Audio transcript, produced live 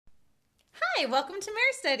Hi, welcome to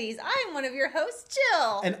Marriage Studies. I'm one of your hosts,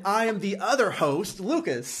 Jill. And I am the other host,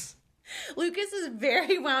 Lucas. Lucas is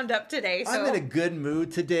very wound up today. I'm in a good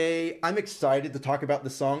mood today. I'm excited to talk about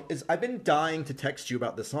the song. I've been dying to text you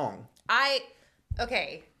about the song.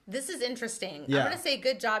 Okay, this is interesting. Yeah. I'm going to say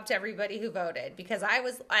good job to everybody who voted because I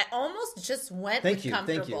almost just went with comfortable.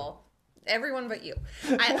 Thank you. Everyone but you.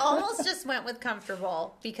 I almost just went with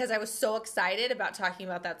comfortable because I was so excited about talking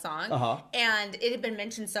about that song. Uh-huh. And it had been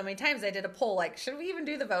mentioned so many times. I did a poll like, should we even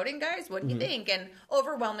do the voting, guys? What do you think? And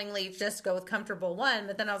overwhelmingly just go with comfortable one.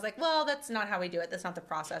 But then I was like, well, that's not how we do it. That's not the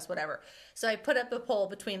process, whatever. So I put up a poll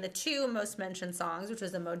between the two most mentioned songs, which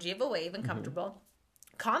was Emoji of a Wave and Comfortable.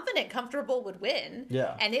 Confident Comfortable would win.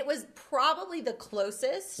 Yeah. And it was probably the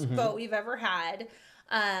closest vote we've ever had.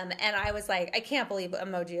 And I was like, I can't believe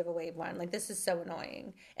Emoji of a Wave won. Like, this is so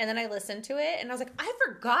annoying. And then I listened to it, and I was like, I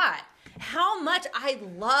forgot how much I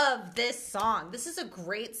love this song. This is a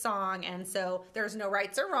great song, and so there's no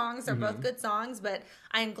rights or wrongs. They're both good songs, but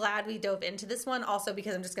I'm glad we dove into this one, also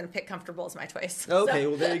because I'm just going to pick Comfortable as my choice. Okay,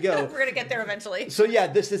 well, there you go. We're going to get there eventually. So, yeah,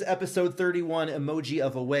 this is episode 31, Emoji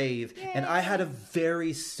of a Wave. Yay. And I had a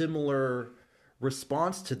very similar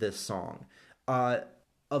response to this song.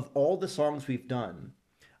 Of all the songs we've done,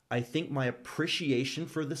 I think my appreciation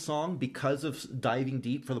for this song, because of diving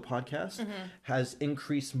deep for the podcast, has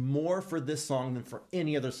increased more for this song than for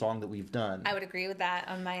any other song that we've done. I would agree with that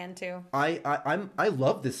on my end, too. I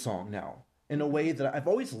love this song now in a way that I've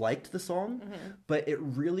always liked the song, but it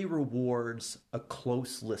really rewards a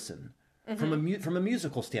close listen from a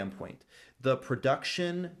musical standpoint. The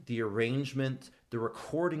production, the arrangement, the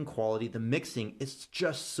recording quality, the mixing, it's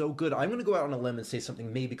just so good. I'm going to go out on a limb and say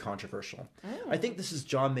something maybe controversial. I think this is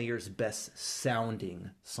John Mayer's best sounding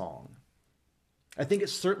song. I think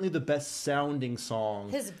it's certainly the best sounding song.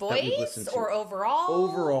 His that we've voice listened to. or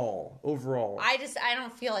overall? Overall. I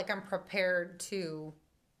don't feel like I'm prepared to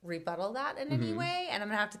rebuttal that in any way, and I'm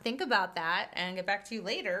gonna have to think about that and get back to you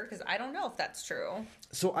later because I don't know if that's true.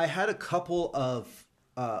 So I had a couple of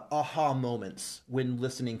aha moments when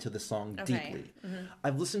listening to the song deeply.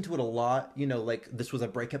 I've listened to it a lot. You know, like this was a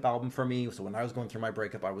breakup album for me. So when I was going through my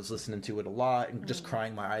breakup, I was listening to it a lot and just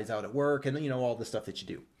crying my eyes out at work and, you know, all the stuff that you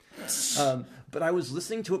do. But I was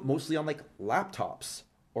listening to it mostly on like laptops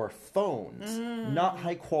or phones, not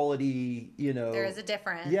high quality, you know. There is a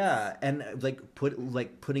difference. Yeah. And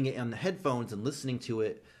putting it on the headphones and listening to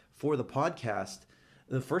it for the podcast.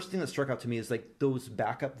 The first thing that struck out to me is like those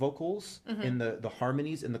backup vocals in the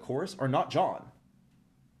harmonies in the chorus are not John.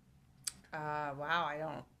 Wow, I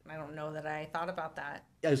don't know that I thought about that.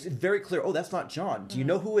 It's very clear. Oh, that's not John. Do you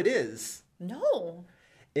know who it is? No.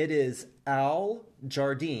 It is Al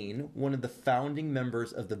Jardine, one of the founding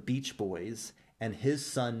members of the Beach Boys, and his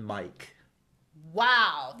son Mike.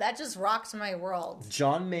 Wow, that just rocks my world.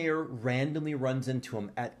 John Mayer randomly runs into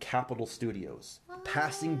him at Capitol Studios,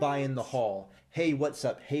 passing by in the hall. Hey, what's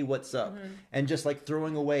up? Hey, what's up? And just like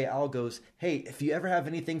throwing away, Al goes, hey, if you ever have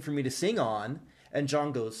anything for me to sing on. And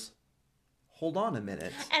John goes, hold on a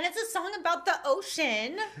minute. And it's a song about the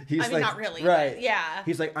ocean. He's like, not really. Right. But yeah.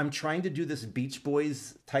 He's like, I'm trying to do this Beach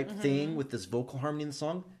Boys type thing with this vocal harmony in the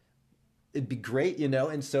song. It'd be great, you know?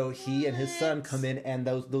 And so he and his son come in, and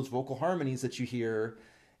those vocal harmonies that you hear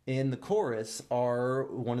in the chorus are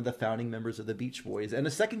one of the founding members of the Beach Boys and a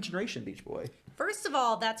second generation Beach Boy. First of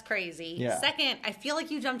all, that's crazy. Yeah. Second, I feel like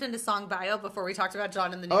you jumped into song bio before we talked about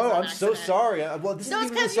John in the News. Oh, on I'm so accident. sorry. Well, this No, isn't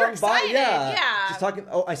it's even 'cause the you're song bio. excited. Yeah. Just talking.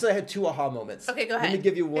 Oh, I said I had two aha moments. Okay, go ahead. Let me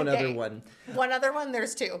give you one Okay. other one. One other one?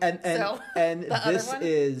 There's two. And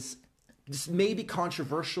The this may be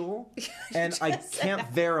controversial, and I can't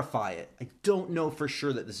verify it. I don't know for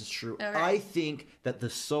sure that this is true. Okay. I think that the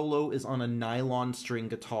solo is on a nylon string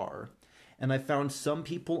guitar. And I found some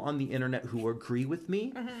people on the internet who agree with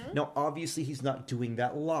me. Now, obviously, he's not doing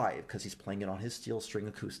that live because he's playing it on his steel string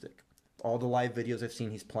acoustic. All the live videos I've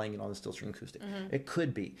seen, he's playing it on the steel string acoustic. It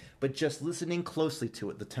could be. But just listening closely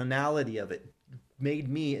to it, the tonality of it made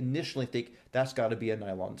me initially think that's got to be a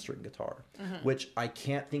nylon string guitar, which I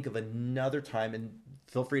can't think of another time. And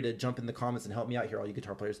feel free to jump in the comments and help me out here, all you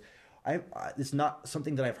guitar players. It's not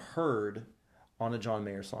something that I've heard on a John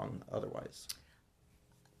Mayer song otherwise.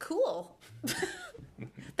 Cool.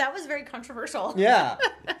 That was very controversial. Yeah.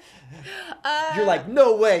 You're like,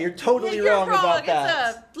 no way. You're totally wrong about that.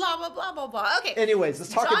 It's a blah, blah, blah, blah, blah. Okay. Anyways,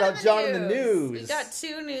 let's talk about John in the News. We got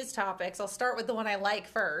two news topics. I'll start with the one I like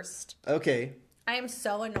first. Okay. I am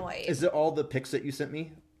so annoyed. Is it all the pics that you sent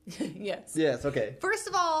me? Yes. Yes, okay. First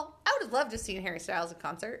of all, I would have loved to have seen Harry Styles in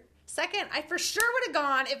concert. Second, I for sure would have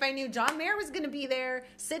gone if I knew John Mayer was going to be there,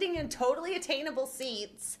 sitting in totally attainable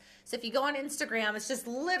seats. So if you go on Instagram, it's just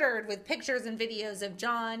littered with pictures and videos of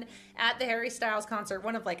John at the Harry Styles concert.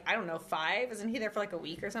 One of like, I don't know, 5. Isn't he there for like a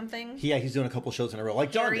week or something? Yeah, he's doing a couple shows in a row,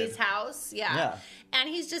 like John Harry's did. house. Yeah. And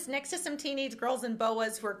he's just next to some teenage girls in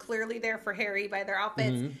boas who are clearly there for Harry by their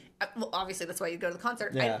outfits. Well, obviously, that's why you go to the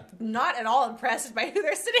concert. Yeah. I'm not at all impressed by who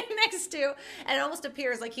they're sitting next to. And it almost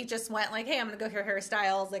appears like he just went like, hey, I'm going to go hear Harry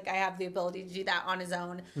Styles. Like, I have the ability to do that on his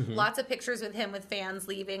own. Lots of pictures with him with fans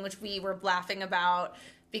leaving, which we were laughing about.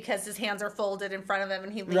 Because his hands are folded in front of him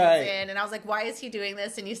and he leans in. And I was like, why is he doing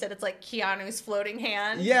this? And you said it's like Keanu's floating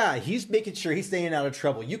hand. Yeah, he's making sure he's staying out of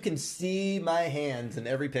trouble. You can see my hands in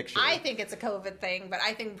every picture. I think it's a COVID thing, but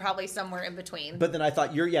I think probably somewhere in between. But then I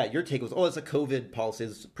thought your take was, it's a COVID policy.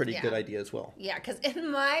 It's a pretty good idea as well. Yeah, because in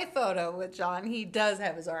my photo with John, he does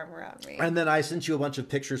have his arm around me. And then I sent you a bunch of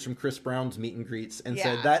pictures from Chris Brown's meet and greets and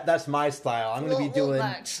said, that's my style. I'm going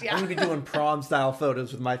to be doing prom style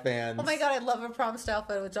photos with my fans. Oh my God, I'd love a prom style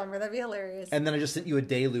photo with John Mayer. That'd be hilarious. And then I just sent you a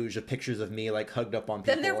deluge of pictures of me like hugged up on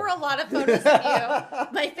people. Then there were a lot of photos of you.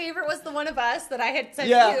 My favorite was the one of us that I had sent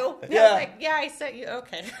you. And I was like, I sent you.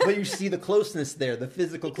 Okay. But you see the closeness there, the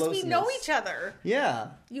physical closeness. We know each other. Yeah.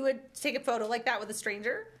 You would take a photo like that with a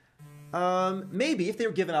stranger? Maybe if they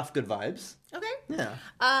were giving off good vibes. Okay.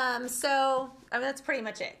 Yeah. So I mean that's pretty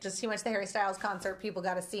much it. Just he went to the Harry Styles concert. People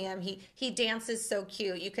got to see him. He dances so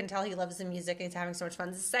cute. You can tell he loves the music and he's having so much fun.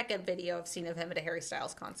 It's the second video I've seen of him at a Harry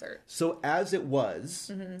Styles concert. So As It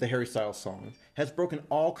Was, the Harry Styles song, has broken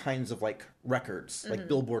all kinds of like records, like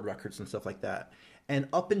Billboard records and stuff like that. And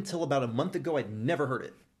up until about a month ago, I'd never heard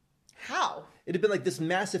it. How? It had been like this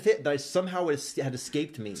massive hit that I somehow had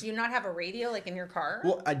escaped me. Do you not have a radio like in your car?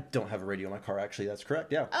 Well, I don't have a radio in my car, actually. That's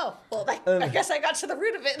correct, yeah. Oh, well, I guess I got to the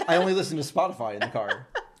root of it. I only listen to Spotify in the car.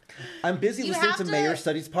 I'm busy listening to Mayor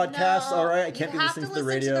Studies podcasts, all right? I can't be listening to the radio. You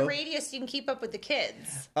have to listen to the radio so you can keep up with the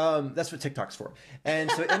kids. That's what TikTok's for. And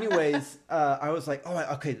so anyways, I was like,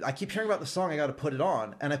 okay, I keep hearing about the song. I got to put it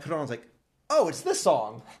on. And I put it on. I was like, oh, it's this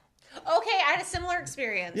song. Okay, I had a similar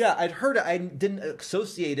experience. Yeah, I'd heard it. I didn't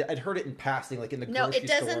associate it. I'd heard it in passing, like in the grocery store. No, it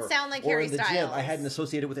doesn't sound like Harry Styles. Or in the gym. I hadn't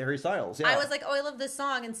associated it with Harry Styles. Yeah. I was like, oh, I love this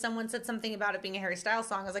song. And someone said something about it being a Harry Styles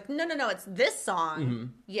song. I was like, no, it's this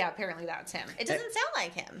song. Yeah, apparently that's him. It doesn't sound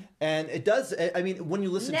like him. And it does. I mean, when you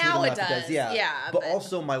listen now to it enough, it does. Yeah. But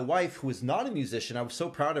also my wife, who is not a musician, I was so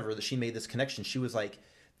proud of her that she made this connection. She was like,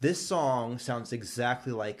 this song sounds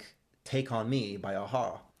exactly like Take On Me by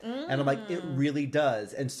A-ha. And I'm like, it really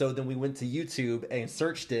does. And so then we went to YouTube and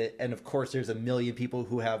searched it. And of course, there's a million people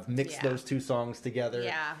who have mixed those two songs together.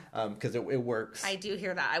 Yeah. Because it works. I do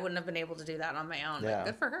hear that. I wouldn't have been able to do that on my own. Yeah. But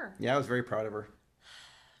good for her. Yeah, I was very proud of her.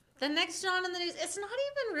 The next John in the news. It's not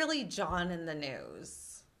even really John in the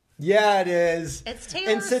news. Yeah, it is. It's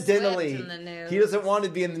Taylor Swift in the news. He doesn't want to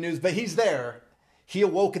be in the news, but he's there. He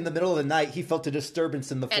awoke in the middle of the night. He felt a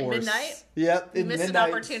disturbance in the force. At midnight? Yep, in missed midnight.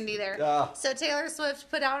 An opportunity there. So Taylor Swift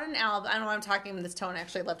put out an album. I don't know why I'm talking in this tone. I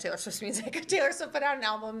actually love Taylor Swift's music. Taylor Swift put out an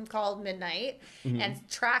album called Midnight. And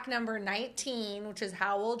track number 19, which is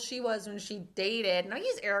how old she was when she dated. And I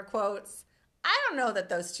use air quotes. I don't know that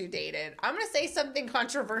those two dated. I'm going to say something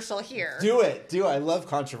controversial here. Do it. I love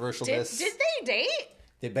controversialness. Did they date?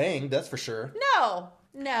 They banged, that's for sure. No.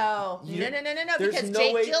 No. Because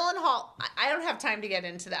Jake Gyllenhaal, I don't have time to get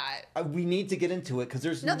into that. We need to get into it because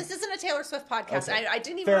there's... No, this isn't a Taylor Swift podcast. Okay. I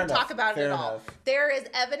didn't even want to talk about it at all. There is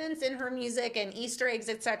evidence in her music and Easter eggs,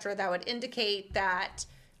 etc., that would indicate that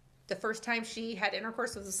the first time she had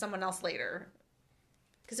intercourse was with someone else later.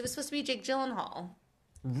 Because it was supposed to be Jake Gyllenhaal.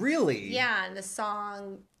 Really? Yeah, and the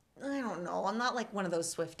song... I don't know. I'm not like one of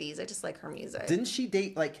those Swifties. I just like her music. Didn't she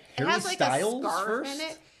date like Harry Styles first? In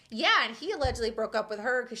it. Yeah, and he allegedly broke up with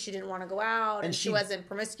her because she didn't want to go out and she wasn't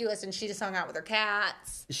promiscuous and she just hung out with her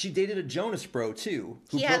cats. She dated a Jonas bro too,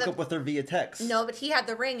 who broke up with her via text. No, but he had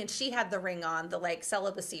the ring and she had the ring on, the like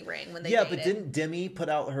celibacy ring when they dated. But didn't Demi put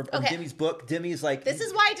out her Demi's book? Demi's like... This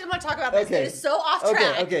is why I didn't want to talk about this. Okay. It is so off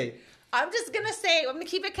track. Okay. I'm just going to say, I'm going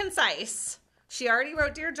to keep it concise. She already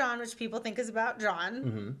wrote Dear John, which people think is about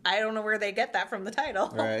John. I don't know where they get that from the title.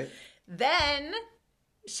 Right. Then...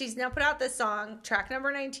 she's now put out this song, track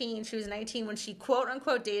number 19. She was 19 when she quote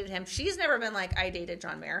unquote dated him. She's never been like, I dated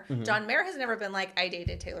John Mayer. John Mayer has never been like, I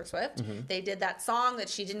dated Taylor Swift. They did that song that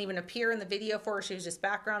she didn't even appear in the video for. She was just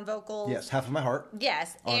background vocals. Yes, Half of My Heart.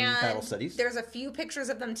 Yes. On Battle Studies. There's a few pictures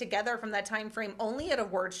of them together from that time frame only at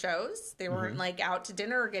award shows. They weren't like out to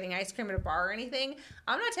dinner or getting ice cream at a bar or anything.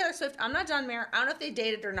 I'm not Taylor Swift. I'm not John Mayer. I don't know if they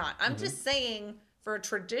dated or not. I'm just saying for a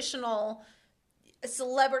traditional...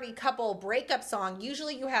 celebrity couple breakup song,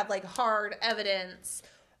 usually you have like hard evidence,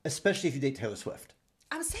 especially if you date Taylor Swift.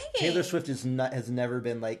 I'm saying Taylor Swift has never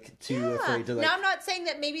been like too afraid to like... Now I'm not saying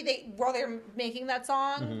that maybe while they're making that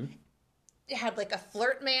song had like a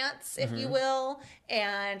flirtmance, if you will,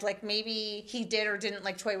 and like maybe he did or didn't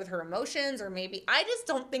like toy with her emotions, or maybe I just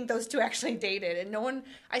don't think those two actually dated. And no one,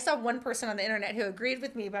 I saw one person on the internet who agreed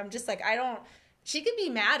with me, but I'm just like, I don't. She could be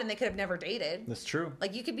mad and they could have never dated. That's true.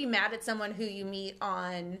 Like you could be mad at someone who you meet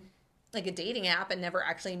on like a dating app and never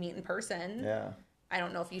actually meet in person. Yeah. I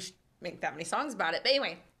don't know if you should make that many songs about it, but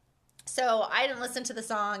anyway. So I didn't listen to the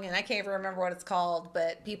song, and I can't even remember what it's called,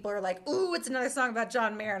 but people are like, ooh, it's another song about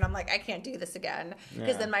John Mayer, and I'm like, I can't do this again.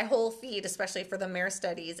 Because then my whole feed, especially for the Mayer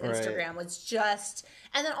Studies Instagram, was just...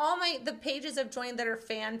 And then all the pages I've joined that are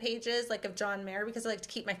fan pages, like of John Mayer, because I like to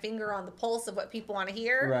keep my finger on the pulse of what people want to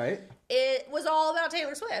hear. Right. It was all about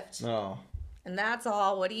Taylor Swift. Oh. And that's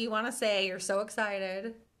all. What do you want to say? You're so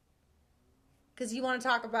excited. Because you want to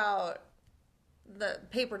talk about the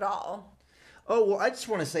paper doll. Oh, well, I just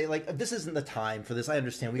want to say, like, this isn't the time for this. I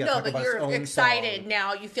understand. We got to talk about his own No, but you're excited song.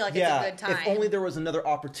 now. You feel like it's a good time. If only there was another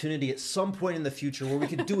opportunity at some point in the future where we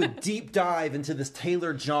could do a deep dive into this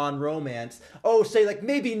Taylor-John romance. Oh, say, like,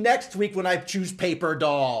 maybe next week when I choose Paper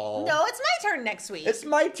Doll. No, it's my turn next week. It's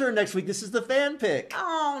my turn next week. This is the fan pick.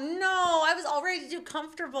 Oh, no. I was all ready to do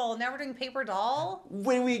Comfortable. Now we're doing Paper Doll?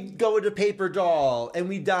 When we go into Paper Doll and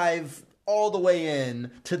we dive all the way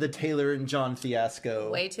in to the Taylor and John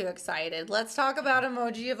fiasco. Way too excited. Let's talk about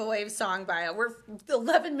Emoji of a Wave song bio. We're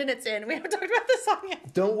 11 minutes in. We haven't talked about this song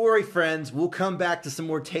yet. Don't worry, friends. We'll come back to some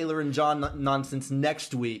more Taylor and John nonsense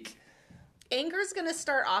next week. Anchor's going to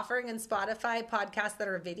start offering in Spotify podcasts that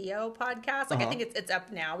are video podcasts. Like, I think it's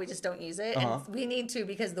up now. We just don't use it. And we need to,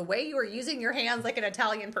 because the way you are using your hands like an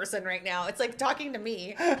Italian person right now, it's like talking to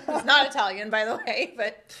me. It's not Italian, by the way,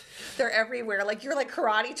 but they're everywhere. Like, you're like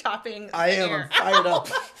karate chopping. I am. I'm fired up.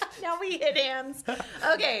 Now we hit hands.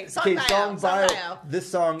 Okay, song bio.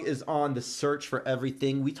 This song is on The Search for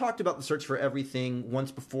Everything. We talked about The Search for Everything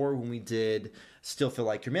once before when we did Still Feel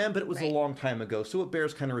Like Your Man, but it was a long time ago, so it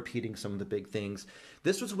bears kind of repeating some of the big things.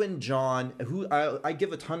 This was when John, who I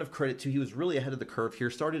give a ton of credit to, he was really ahead of the curve here,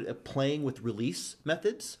 started playing with release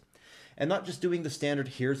methods. And not just doing the standard,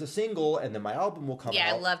 here's a single, and then my album will come out.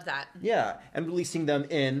 Yeah, I love that. Yeah, and releasing them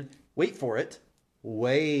in, wait for it,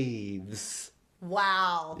 waves.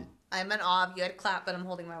 Wow. I'm in awe of you. I'd clap, but I'm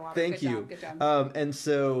holding my water. Thank you. Good job. And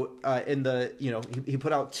so in the, he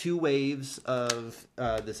put out 2 waves of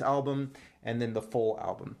this album and then the full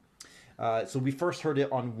album. So we first heard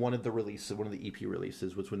it on one of the releases, one of the EP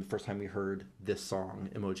releases, was when the first time we heard this song,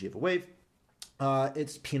 Emoji of a Wave.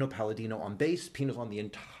 It's Pino Palladino on bass. Pino's on the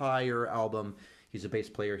entire album. He's a bass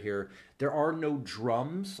player here. There are no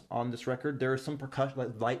drums on this record. There is some percussion,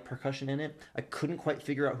 like light percussion in it. I couldn't quite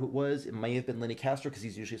figure out who it was. It may have been Lenny Castro because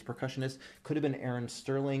he's usually his percussionist. Could have been Aaron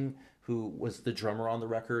Sterling, who was the drummer on the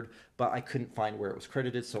record, but I couldn't find where it was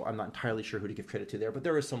credited, so I'm not entirely sure who to give credit to there. But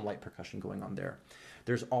there is some light percussion going on there.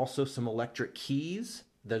 There's also some electric keys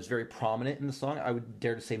that's very prominent in the song. I would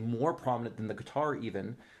dare to say more prominent than the guitar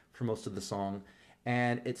even for most of the song.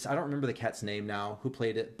 And it's, I don't remember the cat's name now who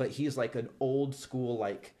played it, but he's like an old school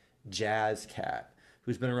like jazz cat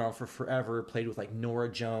who's been around for forever, played with like Nora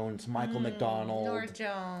Jones, Michael McDonald. Nora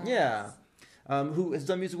Jones. Yeah. Who has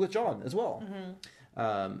done music with John as well.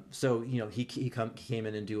 So, he came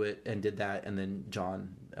in and did that, and then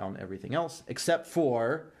John on everything else, except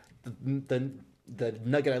for the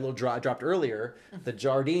nugget I dropped earlier, the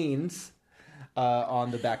Jardines.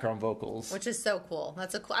 On the background vocals, which is so cool.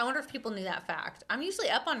 That's a cool. I wonder if people knew that fact. I'm usually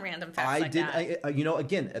up on random facts. That.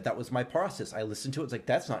 Again, that was my process. I listened to it. It's like,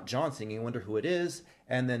 that's not John singing. I wonder who it is.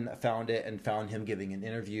 And then I found it and found him giving an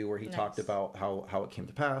interview where he talked about how it came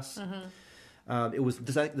to pass. It was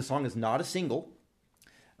the song is not a single,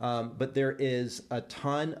 but there is a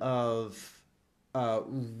ton of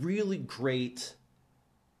really great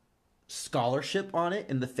scholarship on it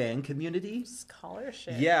in the fan community.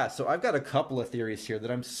 Scholarship? Yeah, so I've got a couple of theories here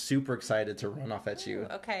that I'm super excited to run off at you.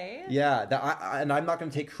 Okay. Yeah, and I'm not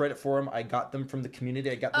going to take credit for them. I got them from the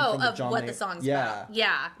community. I got them from the John what the song's about.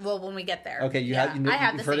 Yeah, well, when we get there. Okay, I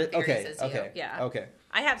have the same theories as you. Okay, yeah. Okay.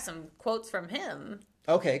 I have some quotes from him.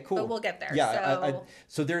 Okay, cool. But we'll get there. Yeah,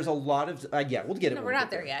 so there's a lot of... we'll get it. No, we're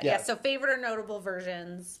not there yet. Yeah, so favorite or notable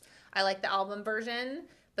versions. I like the album version.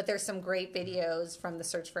 But there's some great videos from the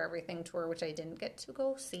Search for Everything tour, which I didn't get to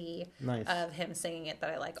go see, of him singing it that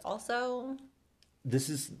I like also. This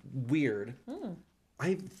is weird.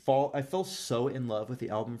 I fell so in love with the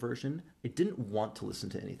album version, I didn't want to listen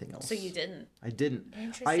to anything else. So you didn't? I didn't.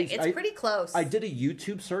 Interesting. It's pretty close. I did a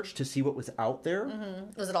YouTube search to see what was out there.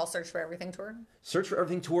 Was it all Search for Everything tour? Search for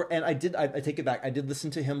Everything tour, and I take it back. I did listen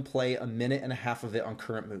to him play a minute and a half of it on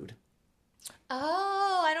Current Mood.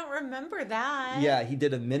 Oh, I don't remember that. Yeah, he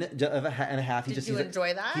did a minute and a half. Did you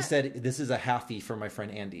enjoy that? He said, "This is a halfie for my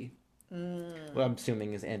friend Andy." what I'm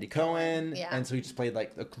assuming is Andy Cohen. Yeah. And so he just played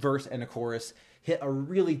like a verse and a chorus, hit a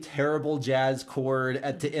really terrible jazz chord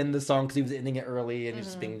to end the song because he was ending it early and he was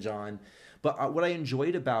just being John. But what I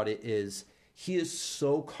enjoyed about it is he is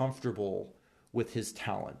so comfortable with his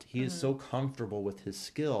talent. He is so comfortable with his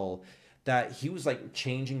skill that he was like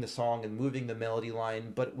changing the song and moving the melody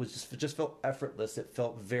line, but it just felt effortless. It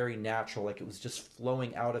felt very natural, like it was just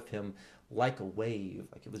flowing out of him like a wave,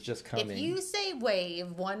 like it was just coming. If you say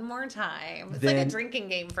wave one more time, it's Then, like a drinking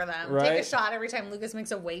game for them. right? Take a shot every time Lucas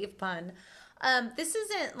makes a wave pun. This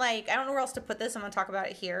isn't like, I don't know where else to put this. I'm going to talk about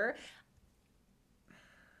it here.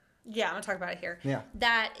 Yeah, I'm going to talk about it here. Yeah.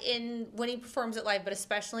 That when he performs it live, but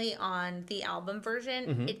especially on the album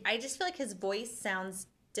version, I just feel like his voice sounds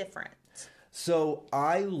different. So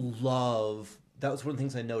that was one of the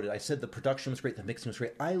things I noted. I said the production was great, the mixing was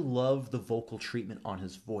great. I love the vocal treatment on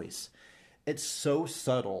his voice. It's so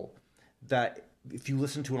subtle that if you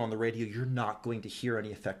listen to it on the radio, you're not going to hear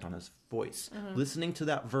any effect on his voice. Listening to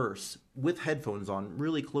that verse with headphones on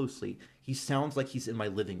really closely, he sounds like he's in my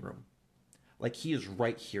living room. Like he is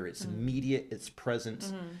right here. It's immediate, it's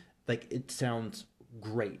present. Like it sounds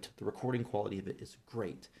great. The recording quality of it is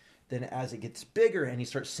great. Then as it gets bigger and he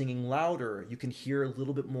starts singing louder, you can hear a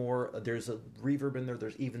little bit more. There's a reverb in there.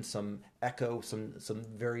 There's even some echo, some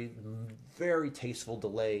very, very tasteful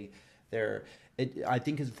delay there. I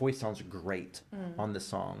think his voice sounds great on this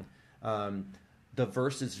song. The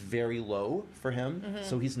verse is very low for him,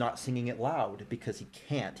 so he's not singing it loud because he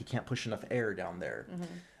can't. He can't push enough air down there.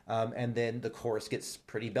 And then the chorus gets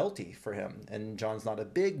pretty belty for him. And John's not a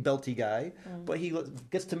big belty guy, but he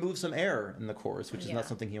gets to move some air in the chorus, which is not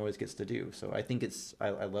something he always gets to do. So I think I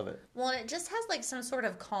love it. Well, it just has like some sort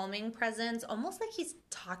of calming presence, almost like he's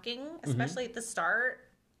talking, especially at the start.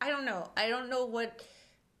 I don't know what,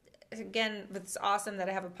 again, it's awesome that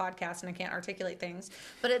I have a podcast and I can't articulate things,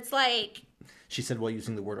 but it's like... She said while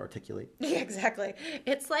using the word articulate. Yeah, exactly.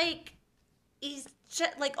 It's like... He's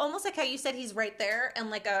just, like almost like how you said he's right there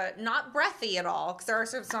and like not breathy at all, because there are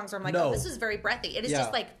some songs where I'm like, oh, this is very breathy. It is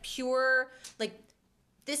just like pure, like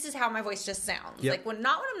this is how my voice just sounds. Like not when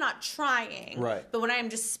I'm not trying, right? But when I'm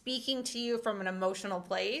just speaking to you from an emotional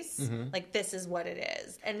place, like this is what it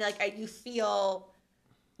is, and like you feel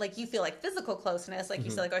like physical closeness, like you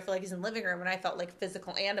said, like I feel like he's in the living room, and I felt like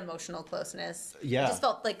physical and emotional closeness. Yeah, it just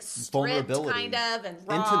felt like stripped, kind of, and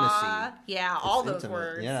raw. Intimacy. Yeah, all those intimate.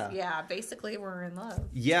 words. Yeah, basically, we're in love.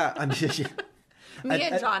 Yeah, I'm just. Me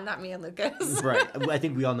and John, not me and Lucas. Right. I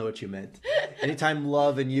think we all know what you meant. Anytime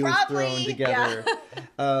love and you is thrown together.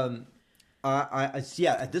 Yeah.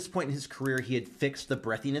 At this point in his career, he had fixed the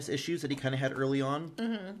breathiness issues that he kind of had early on,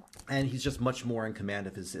 and he's just much more in command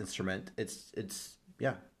of his instrument. It's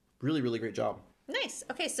really, really great job. Nice.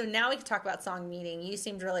 Okay, so now we can talk about song meaning. You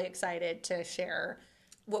seemed really excited to share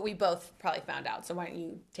what we both probably found out. So why don't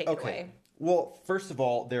you take it away? Well, first of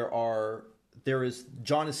all,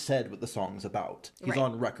 John has said what the song's about. He's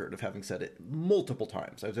on record of having said it multiple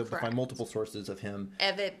times. I was able to find multiple sources of him.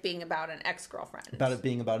 Of it being about an ex-girlfriend. About it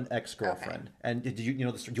being about an ex-girlfriend. Okay. And do you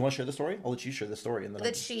want to share the story? I'll let you share the story. And then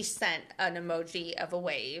that she sent an emoji of a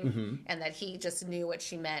wave, and that he just knew what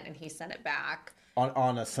she meant, and he sent it back.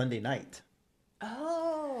 On a Sunday night.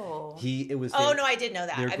 Oh. No, I did know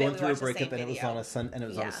that. They were going through a breakup, and it was on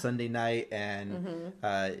a Sunday night, and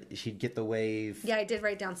she'd get the wave. Yeah, I did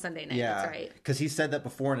write down Sunday night. Yeah, that's right. Because he said that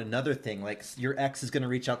before in another thing, like your ex is going to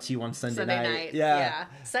reach out to you on Sunday night. Yeah.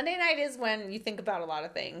 Sunday night is when you think about a lot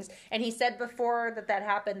of things. And he said before that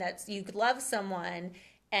happened that you could love someone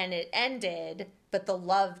and it ended, but the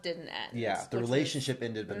love didn't end. Yeah, the relationship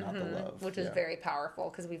ended, but not the love. Which is very powerful,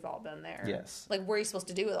 because we've all been there. Yes. Like, what are you supposed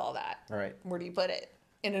to do with all that? All right. Where do you put it?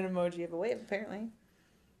 In an emoji of a wave, apparently.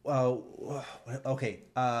 Okay.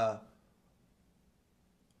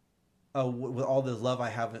 With all the love I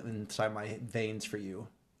have inside my veins for you.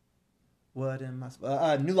 What am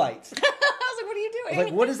I... New Light. I was like, what are you doing? I was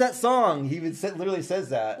like, what is that song? He literally says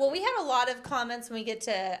that. Well, we had a lot of comments when we get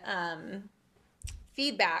to...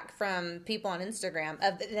 feedback from people on Instagram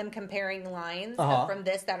of them comparing lines from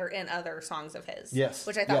this that are in other songs of his. Yes.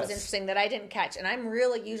 Which I thought was interesting that I didn't catch. And I'm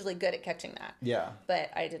really usually good at catching that. Yeah. But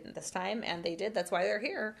I didn't this time, and they did. That's why they're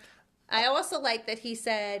here. I also like that he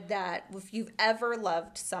said that if you've ever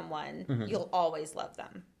loved someone, you'll always love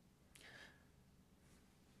them.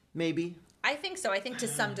 Maybe. I think so. I think to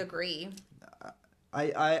some degree.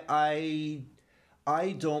 I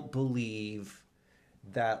don't believe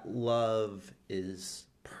that love is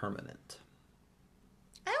permanent.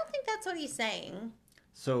 I don't think that's what he's saying.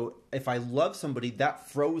 So if I love somebody, that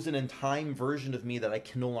frozen in time version of me that I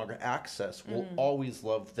can no longer access will always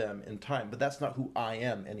love them in time. But that's not who I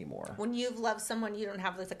am anymore. When you've loved someone, you don't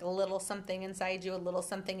have this like a little something inside you, a little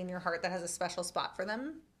something in your heart that has a special spot for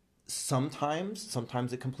them? Sometimes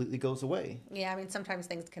it completely goes away. Yeah, I mean, sometimes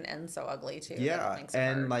things can end so ugly too. Yeah,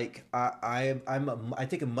 and like I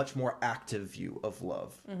take a much more active view of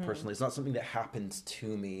love personally. It's not something that happens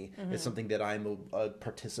to me. It's something that I'm a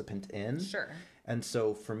participant in. Sure. And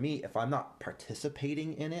so for me, if I'm not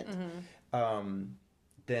participating in it,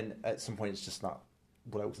 then at some point it's just not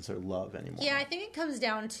what I would consider love anymore. Yeah, I think it comes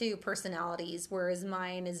down to personalities, whereas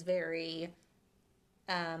mine is very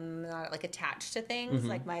not like attached to things,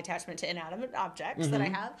 like my attachment to inanimate objects that I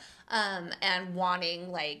have, and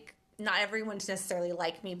wanting like not everyone to necessarily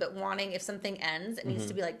like me, but wanting if something ends, it needs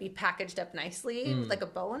to be like be packaged up nicely with like a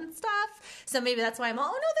bow and stuff. So maybe that's why I'm all,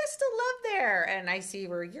 oh no, there's still love there, and I see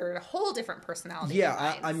where you're a whole different personality.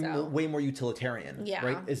 Yeah, I'm way more utilitarian. Yeah,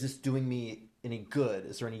 right. Is this doing me any good?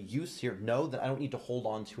 Is there any use here? No, then I don't need to hold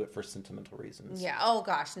on to it for sentimental reasons. Yeah. Oh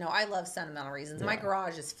gosh, no, I love sentimental reasons. Yeah. My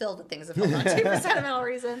garage is filled with things I've held on to for sentimental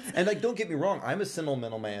reasons. And like, don't get me wrong, I'm a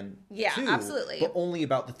sentimental man. Yeah, too, absolutely. But only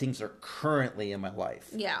about the things that are currently in my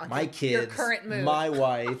life. Yeah, my kids, your current mood, my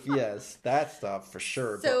wife. Yes, that stuff for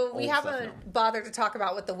sure. So we haven't bothered to talk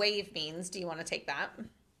about what the wave means. Do you want to take that?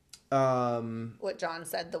 What John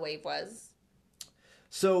said the wave was.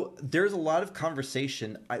 So there's a lot of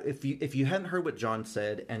conversation. If you hadn't heard what John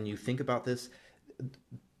said and you think about this,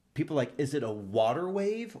 people are like, is it a water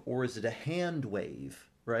wave or is it a hand wave,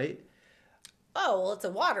 right? Oh, well, it's a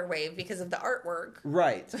water wave because of the artwork.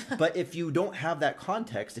 Right. But if you don't have that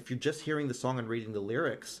context, if you're just hearing the song and reading the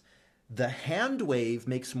lyrics, the hand wave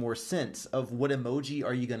makes more sense of what emoji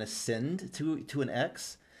are you going to send to an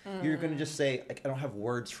ex? You're going to just say, like, I don't have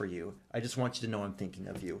words for you. I just want you to know I'm thinking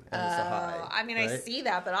of you. And it's a hi. I mean, right? I see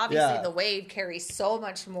that, but obviously the wave carries so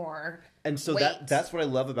much more And so weight. that's what I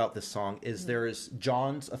love about this song is there is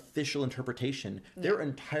John's official interpretation. There are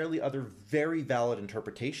entirely other very valid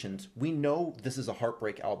interpretations. We know this is a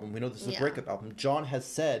heartbreak album. We know this is a breakup album. John has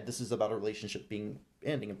said this is about a relationship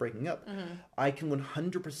ending and breaking up. I can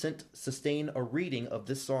 100% sustain a reading of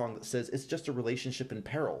this song that says it's just a relationship in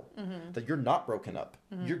peril, that you're not broken up.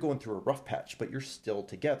 You're going through a rough patch, but you're still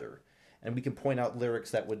together. And we can point out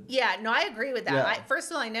lyrics that would... Yeah, no, I agree with that. Yeah.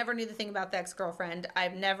 First of all, I never knew the thing about the ex-girlfriend.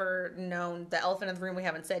 I've never known the elephant in the room we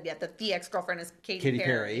haven't said yet, that the ex-girlfriend is Katy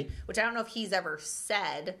Perry, which I don't know if he's ever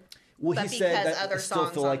said. Well, he said that other I still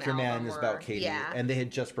feel like your man is were, about Katy, and they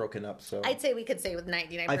had just broken up, so... I'd say we could say with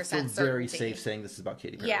 99% I feel very certainty. safe saying this is about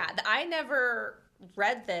Katy Perry. Yeah, I never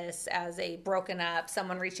read this as a broken up,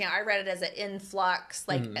 someone reaching out. I read it as an influx,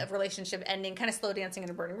 like a relationship ending, kind of Slow Dancing in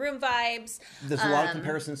a Burning Room vibes. There's a lot of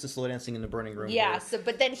comparisons to Slow Dancing in the Burning Room. Yeah,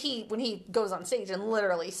 but then when he goes on stage and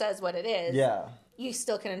literally says what it is, you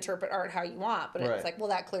still can interpret art how you want, but it's like, well,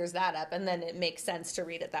 that clears that up, and then it makes sense to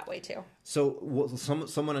read it that way too. So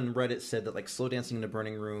someone on Reddit said that like Slow Dancing in the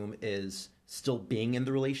Burning Room is still being in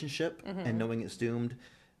the relationship and knowing it's doomed.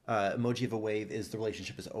 Emoji of a Wave is the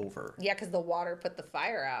relationship is over. Yeah, because the water put the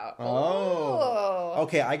fire out. Oh.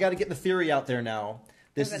 Okay, I got to get the theory out there now.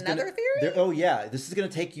 There's another theory? This is going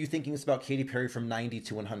to take you thinking it's about Katy Perry from 90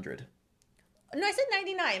 to 100. No, I said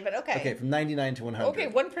 99, but okay. Okay, from 99 to 100. Okay,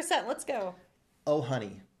 1%, let's go. Oh,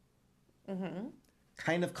 honey.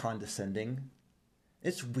 Kind of condescending.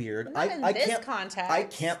 It's weird. Not in this context. I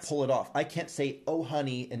can't pull it off. I can't say "oh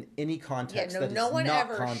honey" in any context that is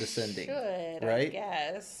not condescending. Should, right? I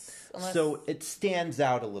guess. So it stands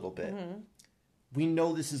out a little bit. We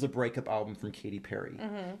know this is a breakup album from Katy Perry.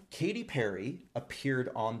 Katy Perry appeared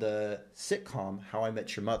on the sitcom How I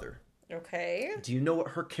Met Your Mother. Okay. Do you know what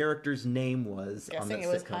her character's name was on that sitcom? It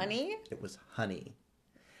was Honey? It was Honey.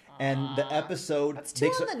 And the episode... That's too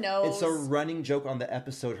on the nose. It's a running joke on the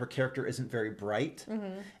episode. Her character isn't very bright.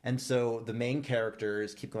 And so the main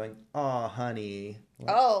characters keep going, "Aw, honey."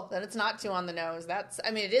 Oh, then it's not too on the nose.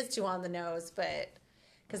 It is too on the nose, but...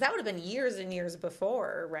 Because that would have been years and years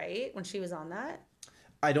before, right? When she was on that?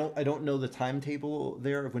 I don't know the timetable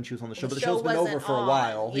there of when she was on the show, but the show's been over for a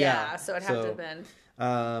while. Yeah, so it'd have to have been...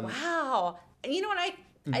 wow. And you know what I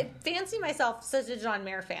fancy myself such a John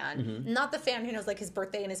Mayer fan. Not the fan who knows like his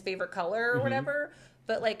birthday and his favorite color or whatever,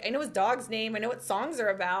 but like I know his dog's name, I know what songs are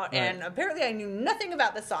about, and apparently I knew nothing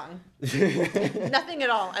about the song. Nothing at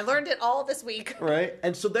all. I learned it all this week. Right?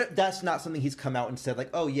 And so that's not something he's come out and said like,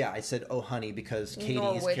 "Oh yeah, I said oh honey because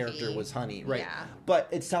Katie's character was honey." Right? Yeah. But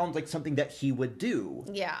it sounds like something that he would do.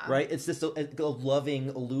 Yeah. Right? It's just a loving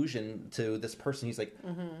allusion to this person. He's like,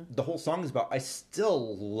 the whole song is about I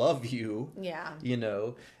still love you. Yeah. You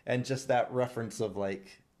know, and just that reference of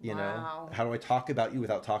like You Wow. know, how do I talk about you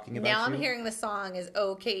without talking about you? Now I'm hearing the song is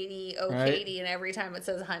 "Oh Katie, oh Right? Katie," and every time it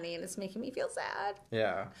says "honey," and it's making me feel sad.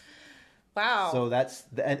 Yeah. Wow. So that's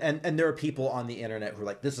and there are people on the internet who are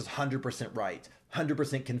like, this is 100% right,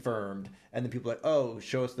 100% confirmed, and then people are like, oh,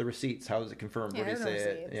 show us the receipts. How is it confirmed? Where do you say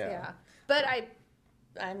it? Yeah. But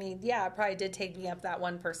I mean, yeah, it probably did take me up that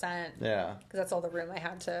 1%. Yeah. Because that's all the room I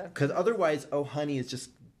had to. Because otherwise, oh honey is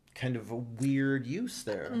just kind of a weird use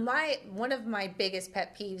there. One of my biggest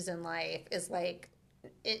pet peeves in life is like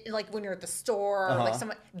when you're at the store, like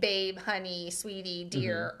someone, babe, honey, sweetie,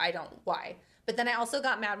 dear. I don't why. But then I also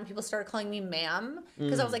got mad when people started calling me ma'am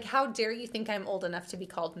because I was like, how dare you think I'm old enough to be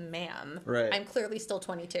called ma'am? Right. I'm clearly still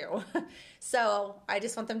 22. So I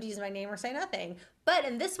just want them to use my name or say nothing. But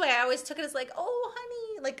in this way, I always took it as like, oh,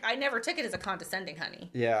 honey. Like, I never took it as a condescending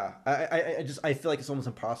honey. Yeah. I feel like it's almost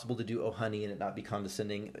impossible to do oh honey and it not be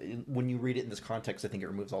condescending. When you read it in this context, I think it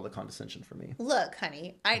removes all the condescension for me. Look,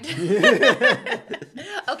 honey.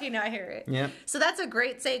 Okay, now I hear it. Yeah. So that's a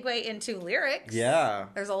great segue into lyrics. Yeah.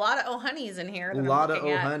 There's a lot of oh honeys in here. A lot of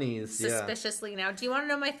oh honeys. Suspiciously now. Do you want to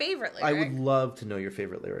know my favorite lyric? I would love to know your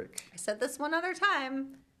favorite lyric. I said this one other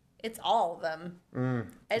time. It's all of them. And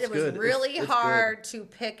it was good. really It's hard to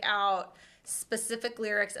pick out specific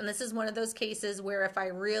lyrics. And this is one of those cases where if I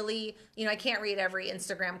really, I can't read every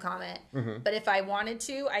Instagram comment, but if I wanted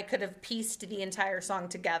to, I could have pieced the entire song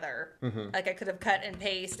together. Like I could have cut and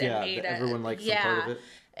paste and made everyone likes some part of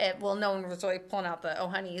it. Well, no one was really pulling out the oh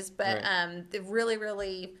honeys, but it really,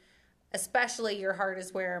 really, especially your heart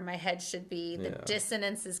is where my head should be. The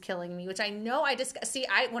dissonance is killing me, which I know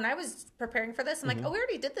when I was preparing for this, I'm like, oh, we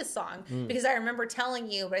already did this song because I remember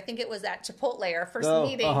telling you, but I think it was at Chipotle, our first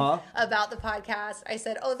meeting about the podcast. I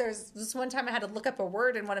said, oh, there's this one time I had to look up a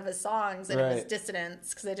word in one of his songs and it was dissonance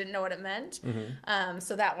because I didn't know what it meant.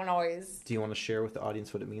 So that one always. Do you want to share with the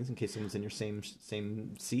audience what it means in case someone's in your same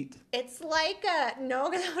seat? It's like no,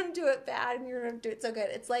 because I want to do it bad and you're going to do it so good.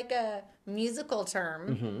 It's like a musical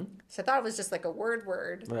term. So I thought it was just like a word.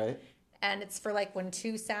 Right. And it's for like when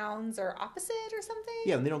two sounds are opposite or something.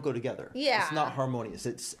 Yeah, and they don't go together. Yeah. It's not harmonious.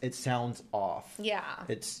 It sounds off. Yeah.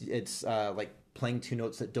 It's like playing two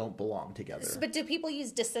notes that don't belong together. But do people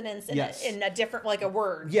use dissonance in a different, like a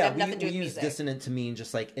word? Yeah, nothing to do with use music? dissonant to mean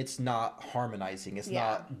just like it's not harmonizing. It's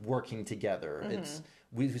not working together.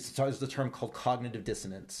 There's the term called cognitive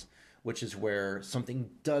dissonance, which is where something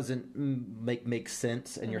doesn't make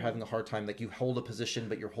sense and you're having a hard time. Like you hold a position,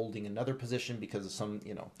 but you're holding another position because of some,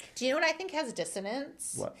 Do you know what I think has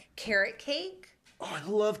dissonance? What? Carrot cake. Oh, I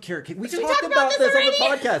love carrot cake. We Did we talked talk about about this this on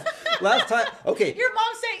the podcast. Last time, okay. Your mom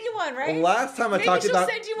sent you one, right? Last time I talked Maybe about...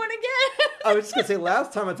 she'll send you one again. I was just going to say,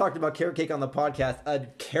 last time I talked about carrot cake on the podcast, a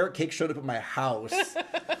carrot cake showed up at my house,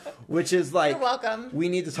 which is like... You're welcome. We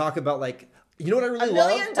need to talk about like... You know what I really $1 love?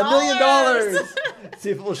 million. $1 million.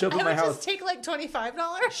 See if it will show up at my I would house. just take like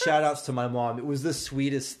 $25. Shout outs to my mom. It was the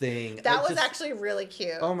sweetest thing. That was actually really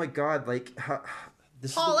cute. Oh my God. Like,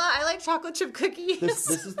 Paula, I like chocolate chip cookies. This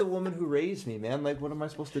is the woman who raised me, man. Like, what am I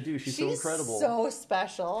supposed to do? She's so incredible. So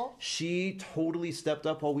special. She totally stepped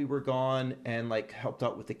up while we were gone and like helped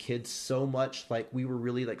out with the kids so much. Like we were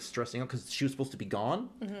really like stressing out because she was supposed to be gone.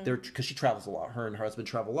 Because she travels a lot. Her and her husband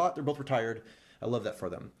travel a lot. They're both retired. I love that for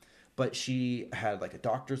them. But she had like a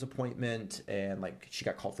doctor's appointment and like she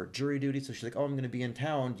got called for jury duty. So she's like, oh, I'm going to be in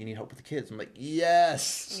town. Do you need help with the kids? I'm like,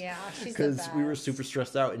 yes. Yeah, she's because we were super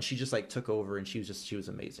stressed out and she just like took over and she was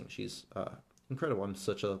amazing. She's incredible. I'm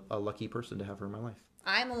such a lucky person to have her in my life.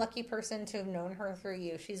 I'm a lucky person to have known her through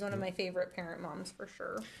you. She's one of my favorite parent moms for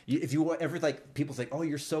sure. If you ever like, people say, "Oh,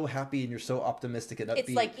 you're so happy and you're so optimistic and upbeat." It's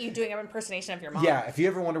like you doing an impersonation of your mom. Yeah. If you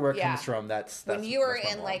ever wonder where it comes from, that's when you are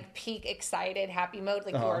in mom. Like peak excited, happy mode,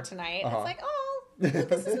 like you are tonight. It's like, oh,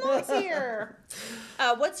 Lucas's mom's here.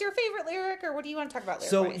 What's your favorite lyric, or what do you want to talk about?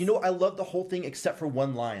 So I love the whole thing except for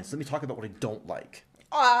one line. So let me talk about what I don't like.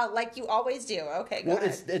 Like you always do. Okay, go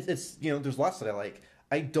ahead. It's there's lots that I like.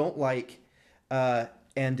 I don't like.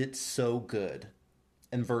 And it's so good.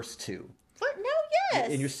 In verse 2. What? No,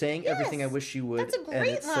 yes. And you're saying everything I wish you would. That's a great and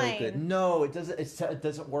it's line. So good. No, it doesn't. It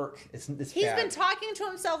doesn't work. It's He's bad. been talking to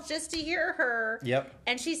himself just to hear her. Yep.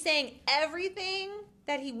 And she's saying everything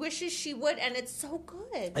that he wishes she would, and it's so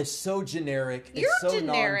good. It's so generic. You're it's so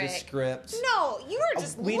generic. nondescript. No, you are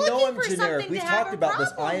just we looking know I'm for generic. something We've to have talked a about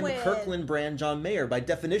this. I am with. Kirkland brand John Mayer. By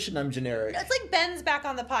definition, I'm generic. It's like Ben's back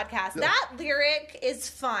on the podcast. That lyric is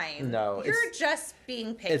fine. No, you're just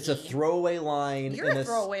being picky. It's a throwaway line. You're a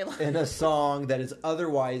throwaway line in a song that is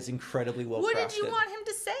otherwise incredibly well crafted. What did you want him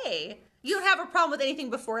to say? You don't have a problem with anything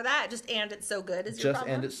before that. Just and it's so good is your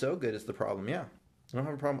problem. And it's so good is the problem. Yeah. I don't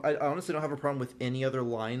have a problem. I honestly don't have a problem with any other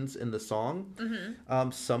lines in the song.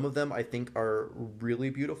 Some of them I think are really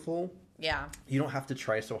beautiful. Yeah. You don't have to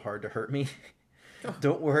try so hard to hurt me.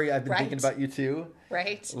 Don't worry, I've been thinking about you too.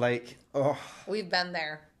 Right. Like, oh. We've been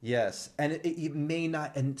there. Yes. And it may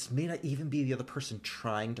not even be the other person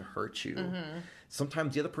trying to hurt you.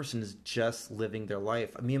 Sometimes the other person is just living their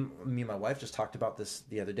life. Me and my wife just talked about this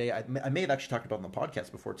the other day. I may have actually talked about it on the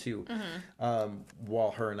podcast before too.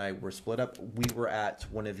 While her and I were split up, we were at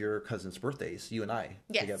one of your cousin's birthdays, you and I,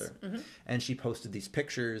 together. And she posted these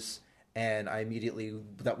pictures, and I immediately,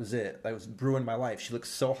 that was it. That was ruined my life. She looked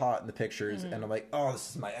so hot in the pictures, and I'm like, oh, this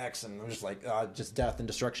is my ex. And I'm just like, just death and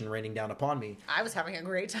destruction raining down upon me. I was having a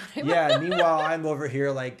great time. Yeah, meanwhile, I'm over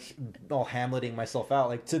here, like, all Hamleting myself out,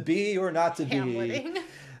 like, to be or not to be. Hamleting.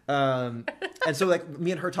 And so, like,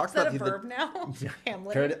 me and her talked about... Is that a verb now?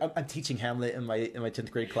 Hamleting? I'm teaching Hamlet in my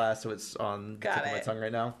 10th grade class, so it's on the tip of my tongue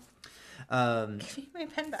right now. Give me my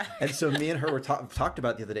pen back. And so me and her were talked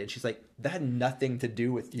about it the other day, and she's like, that had nothing to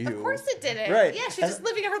do with you. Of course it didn't. Right. Yeah, she's just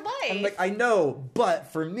living her life. I'm like, I know,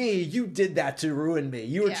 but for me, you did that to ruin me.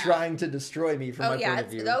 You were trying to destroy me from my point of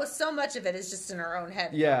view. Oh, so much of it is just in her own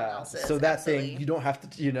head. Yeah. So that thing, you don't have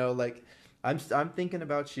to, like, I'm thinking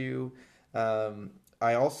about you.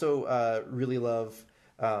 I also really love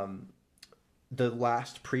the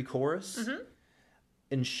last pre-chorus.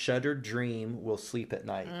 In shuttered dream will sleep at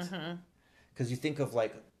night. Because you think of,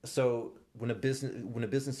 like, so when a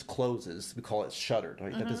business closes, we call it shuttered,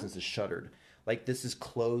 right? That business is shuttered. Like, this is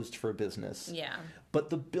closed for business. Yeah. But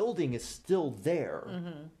the building is still there.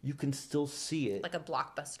 You can still see it. Like a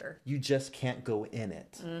Blockbuster. You just can't go in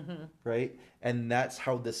it. Right? And that's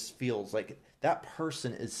how this feels. Like, that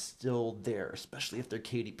person is still there, especially if they're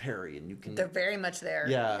Katy Perry, and you can... They're very much there.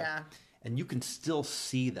 Yeah. And you can still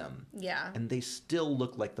see them. Yeah. And they still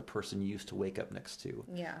look like the person you used to wake up next to.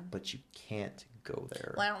 Yeah. But you can't go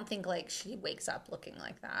there. Well, I don't think, like, she wakes up looking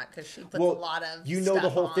like that, because she puts a lot of you know, the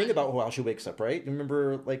whole on. thing about how she wakes up, right? You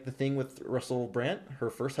remember, like, the thing with Russell Brand,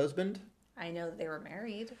 her first husband? I know they were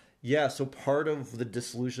married. Yeah, so part of the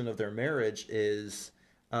dissolution of their marriage is...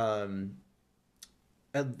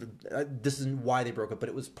 this isn't why they broke up, but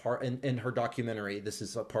it was part in her documentary. This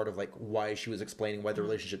is a part of, like, why she was explaining why the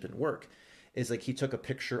relationship didn't work. Is, like, he took a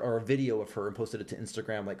picture or a video of her and posted it to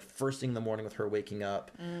Instagram, like, first thing in the morning with her waking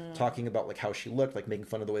up, talking about, like, how she looked, like, making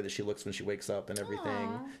fun of the way that she looks when she wakes up and everything.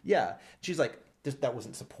 Aww. Yeah, she's like, that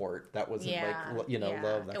wasn't support. That wasn't love.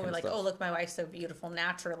 That kind of like, stuff. oh, look, my wife's so beautiful.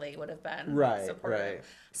 Naturally, would have been supportive. Right.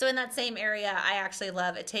 So in that same area, I actually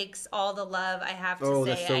love "It Takes All the Love I Have to Say."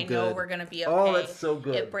 That's so I know good. we're gonna be okay. Oh, that's so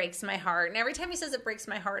good. It breaks my heart, and every time he says "it breaks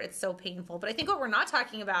my heart," it's so painful. But I think what we're not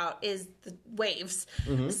talking about is the waves.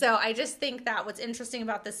 So I just think that what's interesting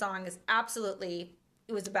about this song is absolutely.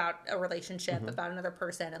 It was about a relationship, about another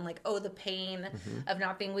person, and, like, oh, the pain of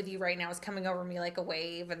not being with you right now is coming over me like a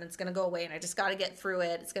wave, and it's going to go away, and I just got to get through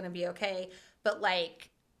it. It's going to be okay. But, like,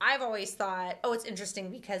 I've always thought, oh, it's interesting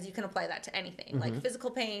because you can apply that to anything, like physical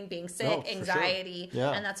pain, being sick, anxiety,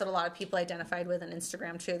 and that's what a lot of people identified with on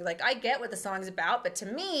Instagram too. They're like, I get what the song's about, but to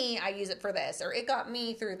me, I use it for this, or it got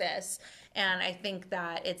me through this. And I think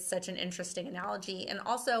that it's such an interesting analogy. And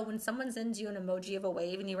also, when someone sends you an emoji of a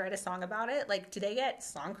wave and you write a song about it, like, do they get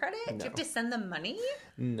song credit? No. Do you have to send them money?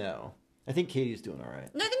 No. I think Katie's doing all right.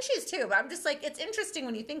 No, I think she is too. But I'm just like, it's interesting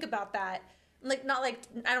when you think about that. Like, not like,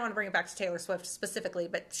 I don't want to bring it back to Taylor Swift specifically,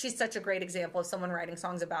 but she's such a great example of someone writing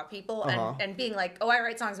songs about people and being like, oh, I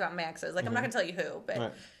write songs about my exes. Like, I'm not going to tell you who,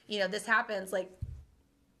 but, you know, this happens. Like,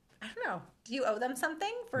 I don't know. Do you owe them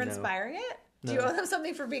something for inspiring it? Do you owe them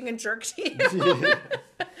something for being a jerk to you?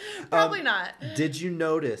 Probably not. Did you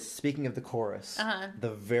notice, speaking of the chorus,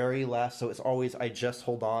 the very last, so it's always, I just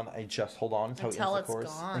hold on, is how it ends the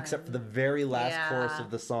chorus. Gone. Except for the very last chorus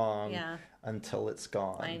of the song, until it's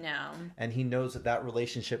gone. I know. And he knows that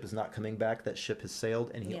relationship is not coming back, that ship has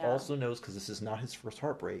sailed, and he also knows, because this is not his first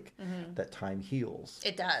heartbreak, that time heals.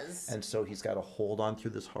 It does. And so he's got to hold on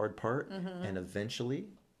through this hard part, and eventually...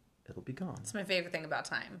 it'll be gone. It's my favorite thing about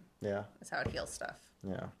time. Yeah. It's how it heals stuff.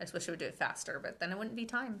 Yeah. I just wish it would do it faster, but then it wouldn't be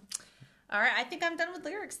time. All right, I think I'm done with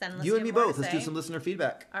lyrics then. You and me both. Let's do some listener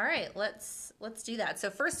feedback. All right, let's do that. So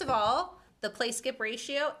first of all, the play skip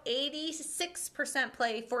ratio, 86%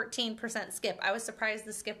 play, 14% skip. I was surprised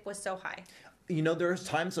the skip was so high. You know, there's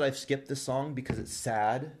times that I've skipped this song because it's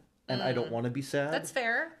sad. And I don't want to be sad. That's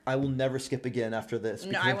fair. I will never skip again after this.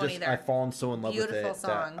 No, I won't either. I've fallen so in love with it. Beautiful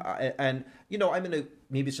song. And, you know, I'm in a...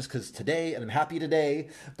 maybe it's just because today, and I'm happy today,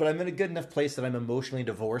 but I'm in a good enough place that I'm emotionally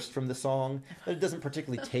divorced from the song. But it doesn't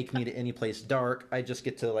particularly take me to any place dark. I just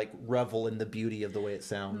get to, like, revel in the beauty of the way it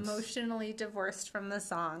sounds. Emotionally divorced from the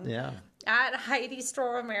song. Yeah. At Heidi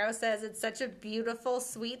Stroll Romero says, it's such a beautiful,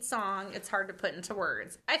 sweet song. It's hard to put into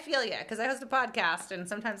words. I feel ya, because I host a podcast and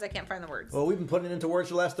sometimes I can't find the words. Well, we've been putting it into words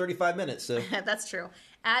for the last 35 minutes, so. That's true.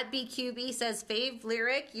 At BQB says, fave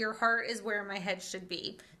lyric, your heart is where my head should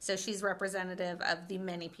be. So she's representative of the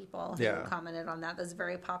many people who commented on that. That's a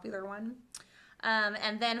very popular one.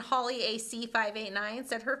 And then Holly AC589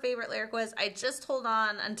 said her favorite lyric was, I just hold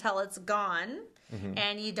on until it's gone,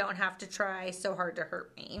 and you don't have to try so hard to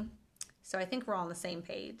hurt me. So I think we're all on the same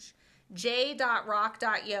page.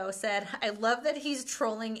 J.rock.yo said, I love that he's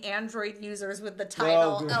trolling Android users with the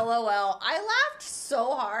title, LOL. I laughed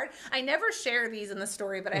so hard. I never share these in the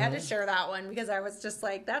story, but I had to share that one because I was just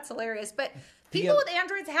like, that's hilarious. But people with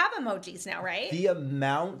Androids have emojis now, right? The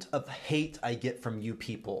amount of hate I get from you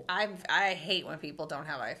people. I hate when people don't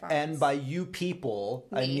have iPhones. And by you people,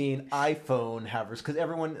 I mean iPhone havers. Because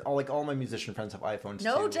everyone, all my musician friends have iPhones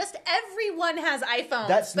No, too. just everyone has iPhones.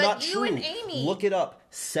 That's but not you true. And Amy. Look it up.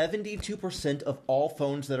 72% of all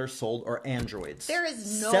phones that are sold are Androids. There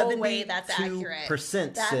is no way that's accurate.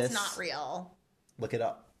 72%, That's sis. not real. Look it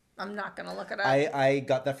up. I'm not going to look it up. I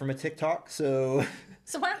got that from a TikTok, so...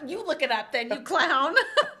 So why don't you look it up then, you clown?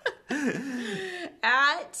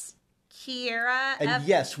 At Kiera. And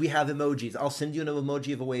yes, we have emojis. I'll send you an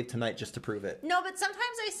emoji of a wave tonight just to prove it. No, but sometimes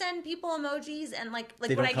I send people emojis and like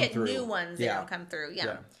when I get new ones, they don't come through.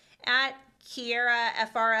 Yeah. At Kiera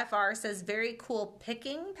FRFR says, very cool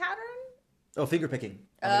picking pattern. Oh, finger picking.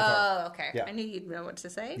 Oh, okay. Yeah. I knew you'd know what to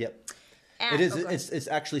say. Yep. It is. It's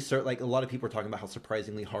actually a lot of people are talking about how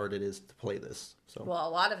surprisingly hard it is to play this. So. Well, a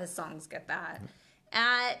lot of his songs get that.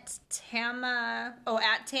 At Tam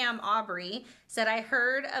Aubrey said, I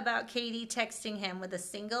heard about Katie texting him with a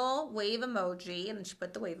single wave emoji, and she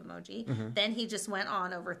put the wave emoji. Then he just went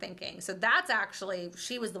on overthinking. So that's actually,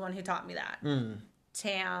 she was the one who taught me that.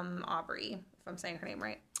 Tam Aubrey, if I'm saying her name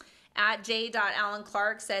right. At J.Allen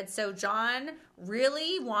Clark said, so John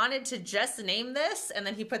really wanted to just name this, and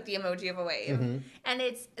then he put the emoji of a wave. And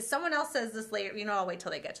it's, someone else says this later, I'll wait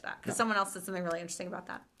till they get to that, because someone else said something really interesting about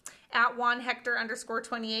that. At Juan Hector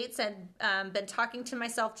 _28 said, been talking to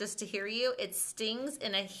myself just to hear you. It stings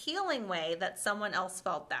in a healing way that someone else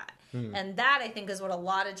felt that. And that, I think, is what a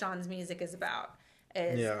lot of John's music is about.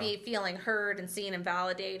 Is feeling heard and seen and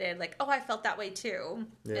validated. Like, oh, I felt that way too.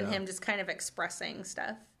 And him just kind of expressing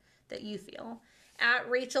stuff that you feel. At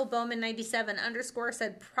Rachel Bowman 97 _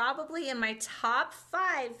 said, probably in my top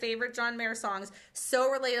 5 favorite John Mayer songs. So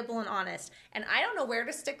relatable and honest. And I don't know where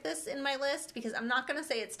to stick this in my list because I'm not going to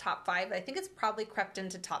say it's top 5. But I think it's probably crept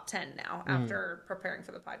into top 10 now after preparing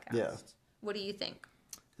for the podcast. Yeah. What do you think?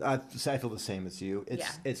 I feel the same as you.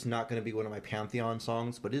 It's not going to be one of my Pantheon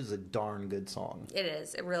songs, but it is a darn good song. It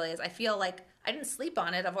is. It really is. I feel like I didn't sleep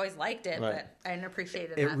on it. I've always liked it, but I didn't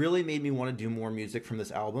appreciate it. It really made me want to do more music from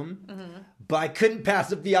this album, but I couldn't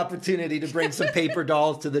pass up the opportunity to bring some Paper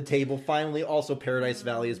Dolls to the table. Finally, also Paradise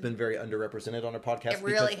Valley has been very underrepresented on our podcast. It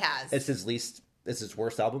really has. It's his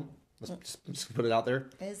worst album. Let's just put it out there.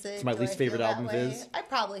 Is it? It's my least favorite album of his. I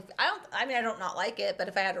don't not like it, but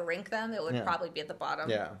if I had to rank them, it would probably be at the bottom.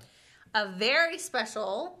 Yeah. A very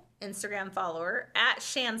special Instagram follower at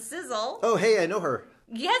Shan Sizzle. Oh, hey, I know her.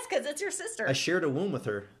 Yes, because it's your sister. I shared a womb with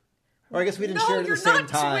her. Or I guess we didn't share it at the same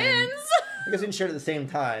time. Twins. I guess we didn't share it at the same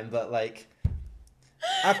time, but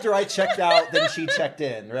after I checked out, then she checked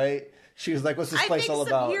in, right? She was like, what's this place all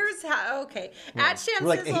about? Okay. Yeah. At Shan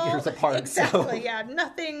We're Sizzle. 8 years apart. Exactly, so. Yeah.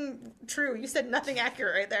 Nothing true. You said nothing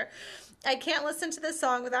accurate right there. I can't listen to this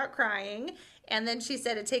song without crying. And then she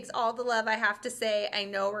said, it takes all the love I have to say. I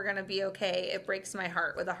know we're going to be okay. It breaks my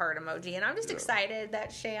heart with a heart emoji. And I'm just excited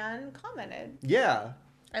that Shan commented. Yeah.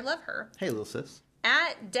 I love her. Hey, little sis.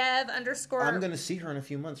 At Dev _ I'm going to see her in a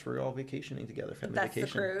few months. We're all vacationing together. Family vacation.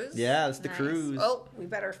 That's the cruise? Yeah, it's the cruise. Oh, we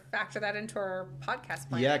better factor that into our podcast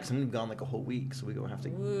plan. Yeah, because I'm going to be gone a whole week, so we're going to have to...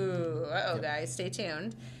 Ooh, guys, stay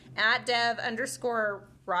tuned. At Dev _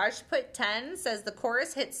 Rajput10 says, the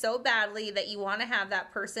chorus hits so badly that you want to have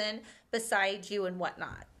that person beside you and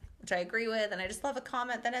whatnot. Which I agree with, and I just love a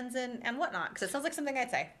comment that ends in and whatnot, because it sounds like something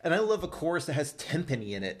I'd say. And I love a chorus that has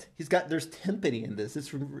timpani in it. There's timpani in this.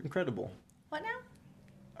 It's incredible. What now?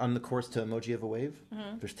 On the chorus to Emoji of a Wave,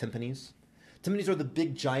 there's timpanis. Timpanis are the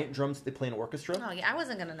big giant drums that they play in an orchestra. Oh yeah, I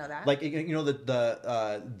wasn't gonna know that. Like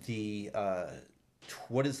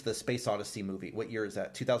what is the Space Odyssey movie? What year is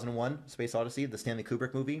that? 2001, Space Odyssey, the Stanley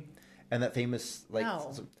Kubrick movie, and that famous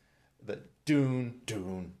the doon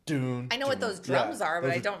doon doon. I know what those drums are, but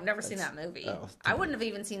I never seen that movie. I wouldn't have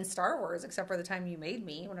even seen Star Wars except for the time you made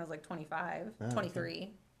me when I was like 25,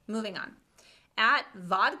 23. Moving on. At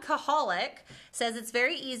Vodkaholic says it's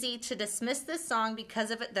very easy to dismiss this song because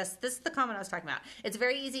of it. This is the comment I was talking about. It's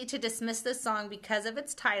very easy to dismiss this song because of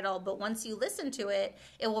its title, but once you listen to it,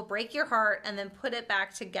 it will break your heart and then put it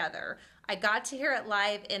back together. I got to hear it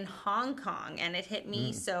live in Hong Kong and it hit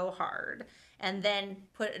me so hard. And then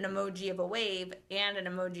put an emoji of a wave and an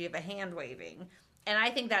emoji of a hand waving. And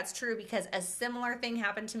I think that's true because a similar thing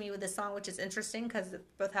happened to me with this song, which is interesting because they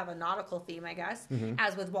both have a nautical theme, I guess,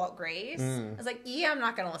 as with Walt Grace. I was like, yeah, I'm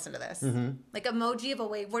not going to listen to this. Like, emoji of a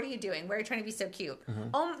wave, what are you doing? Why are you trying to be so cute?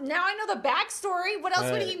 Oh, now I know the backstory. What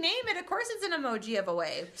else would he name it? Of course it's an emoji of a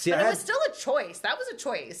wave. See, but it was still a choice. That was a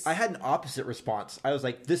choice. I had an opposite response. I was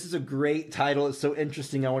like, this is a great title. It's so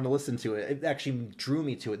interesting. I want to listen to it. It actually drew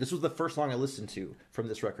me to it. This was the first song I listened to from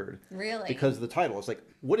this record. Really? Because of the title. It's like,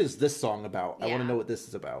 what is this song about? I want to know what this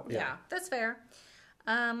is about. Yeah, that's fair.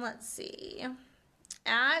 Let's see.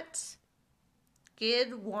 At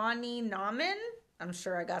Gidwani Naman, I'm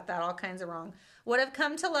sure I got that all kinds of wrong. What I've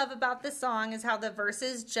come to love about this song is how the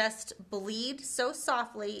verses just bleed so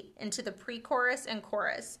softly into the pre-chorus and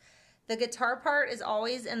chorus. The guitar part is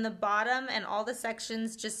always in the bottom and all the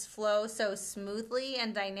sections just flow so smoothly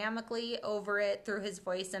and dynamically over it through his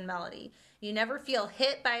voice and melody. You never feel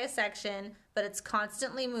hit by a section, but it's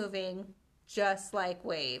constantly moving, just like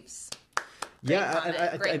waves.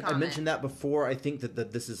 I mentioned that before. I think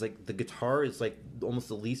that this is like the guitar is like almost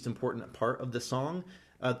the least important part of the song.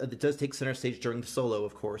 It does take center stage during the solo,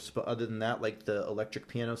 of course, but other than that, like the electric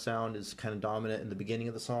piano sound is kind of dominant in the beginning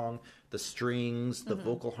of the song. The strings, the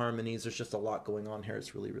vocal harmonies, there's just a lot going on here.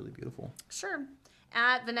 It's really, really beautiful. Sure.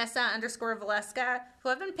 At Vanessa_Valeska, who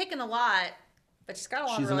I've been picking a lot, but she's got a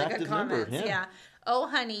lot of really good comments. Yeah. Oh,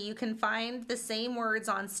 honey, you can find the same words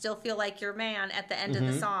on Still Feel Like Your Man at the end of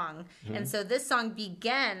the song. And so this song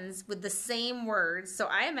begins with the same words. So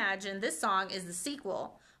I imagine this song is the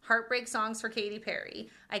sequel. Heartbreak songs for Katy Perry.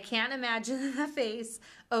 I can't imagine the face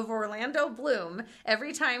of Orlando Bloom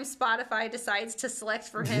every time Spotify decides to select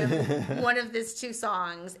for him one of these two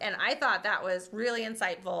songs. And I thought that was really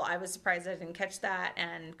insightful. I was surprised I didn't catch that,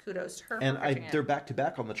 and kudos to her. And they're back to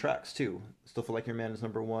back on the tracks too. Still Feel Like Your Man is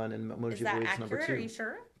number 1, and Emoji of a Wave is number 2. Are you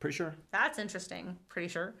sure? Pretty sure. That's interesting. Pretty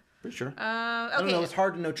sure. Pretty sure. Okay. I don't know. It's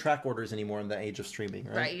hard to know track orders anymore in the age of streaming,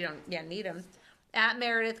 right? Right. You don't need them. At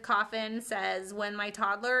Meredith Coffin says, when my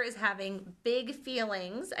toddler is having big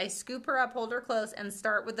feelings, I scoop her up, hold her close, and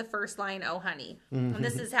start with the first line, oh, honey. And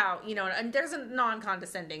this is how, and there's a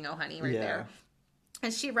non-condescending oh, honey right there.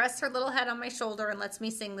 And she rests her little head on my shoulder and lets me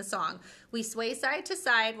sing the song. We sway side to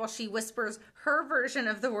side while she whispers her version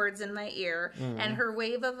of the words in my ear, and her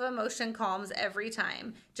wave of emotion calms every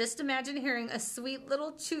time. Just imagine hearing a sweet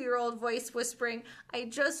little 2-year-old voice whispering, I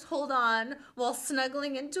just hold on, while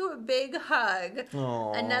snuggling into a big hug.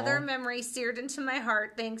 Aww. Another memory seared into my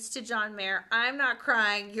heart thanks to John Mayer. I'm not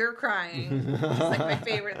crying, you're crying. It's like my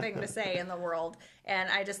favorite thing to say in the world. And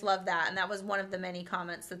I just love that. And that was one of the many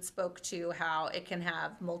comments that spoke to how it can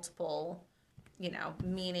have multiple,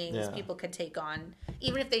 meanings people could take on,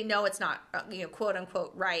 even if they know it's not, quote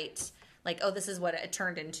unquote, right. Like, oh, this is what it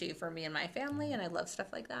turned into for me and my family. And I love stuff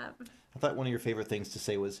like that. I thought one of your favorite things to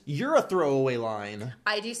say was, you're a throwaway line.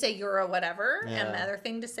 I do say you're a whatever. Yeah. And the other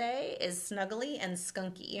thing to say is snuggly and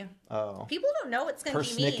skunky. Oh. People don't know what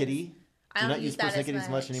skunky means. Do you not use persnickety as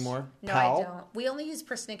much anymore? No, Pal? I don't. We only use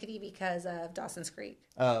persnickety because of Dawson's Creek.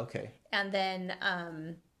 Oh, okay. And then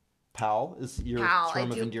pal is your term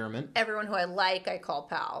of endearment. Everyone who I like, I call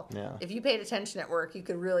pal. Yeah. If you paid attention at work, you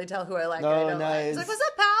could really tell who I like and I don't nice. like. It's like, what's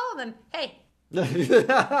up, pal? And then, hey.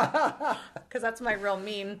 Because that's my real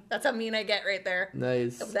mean. That's how mean I get right there.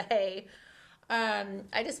 Nice. The hey.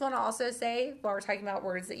 I just want to also say, while we're talking about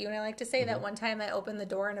words that you and I like to say, that one time I opened the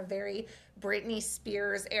door in a very Britney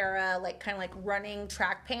Spears era, kind of running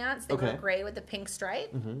track pants. They were gray with the pink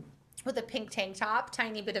stripe, with a pink tank top,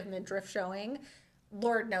 tiny bit of midriff showing.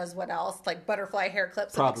 Lord knows what else, like butterfly hair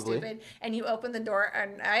clips, that look stupid. And you open the door,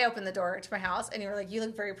 and I opened the door to my house, and you were like, you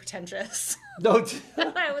look very pretentious. Don't.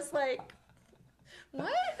 And I was like,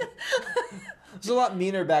 what? It was a lot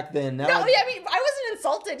meaner back then. Now I wasn't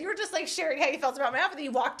insulted. You were just sharing how you felt about my outfit.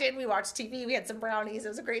 You walked in, we watched TV, we had some brownies. It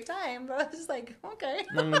was a great time. But I was just like, okay.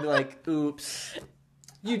 I'm gonna be like, oops,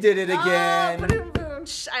 you did it again.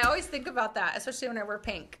 I always think about that, especially when I wear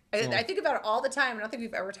pink. I think about it all the time. I don't think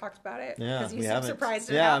we've ever talked about it. Yeah, because you seem surprised.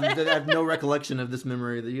 Yeah, I have no recollection of this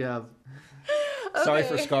memory that you have. Okay. Sorry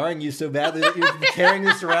for scarring you so badly that you've been carrying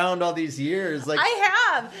this around all these years.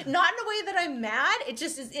 I have. Not in a way that I'm mad. It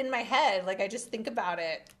just is in my head. I just think about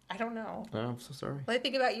it. I don't know. Oh, I'm so sorry. When I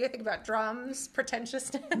think about you, I think about drums,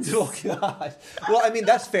 pretentiousness. Oh, God. Well,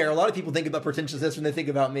 that's fair. A lot of people think about pretentiousness when they think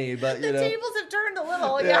about me, but, The tables have turned a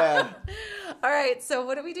little, yeah. All right, so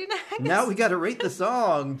what do we do next? Now we got to rate the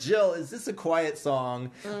song. Jill, is this a quiet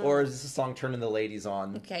song or is this a song turning the ladies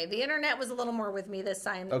on? Okay, the internet was a little more with me this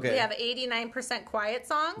time. Okay. We have 89% quiet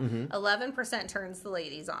song, 11% turns the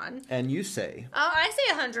ladies on. And you say? Oh, I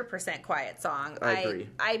say 100% quiet song. I agree.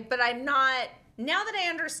 But I'm not... Now that I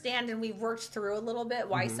understand and we've worked through a little bit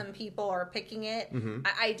why some people are picking it,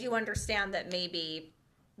 I do understand that maybe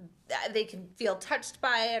they can feel touched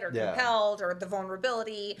by it or compelled or the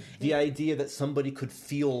vulnerability. The idea that somebody could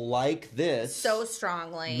feel like this so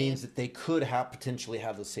strongly means that they could potentially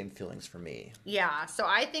have those same feelings for me. Yeah, so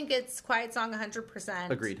I think it's quiet song 100%.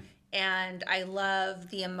 Agreed. And I love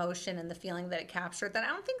the emotion and the feeling that it captured that I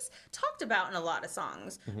don't think's talked about in a lot of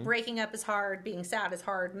songs. Breaking up is hard, being sad is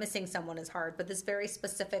hard, missing someone is hard, but this very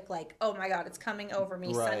specific, like, oh my God, it's coming over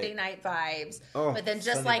me, Sunday night vibes. Oh, but then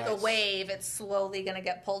just Sunday like nights. a wave, it's slowly going to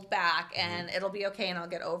get pulled back and it'll be okay and I'll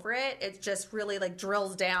get over it. It just really like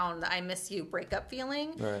drills down the I miss you breakup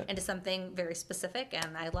feeling into something very specific,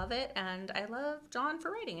 and I love it, and I love John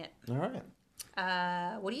for writing it. All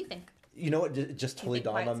right. What do you think? You know what? It just totally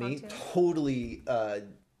dawned on me. Totally,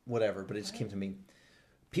 whatever. But it just came to me.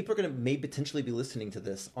 People are going to maybe potentially be listening to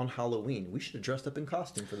this on Halloween. We should have dressed up in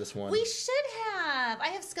costume for this one. We should have. I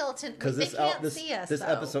have skeleton. Because they can't see us. This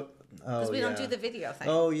episode. Because we don't do the video thing.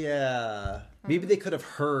 Oh yeah. Maybe they could have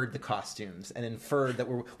heard the costumes and inferred that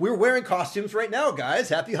we're wearing costumes right now, guys.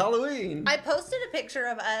 Happy Halloween. I posted a picture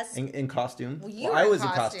of us in costume. Well, I was in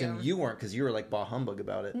costume. You weren't, because you were like bah humbug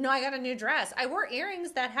about it. No, I got a new dress. I wore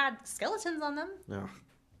earrings that had skeletons on them. No.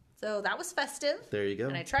 So that was festive. There you go.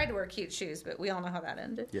 And I tried to wear cute shoes, but we all know how that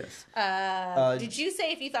ended. Yes. Did you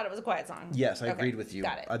say if you thought it was a quiet song? Yes, I agreed with you.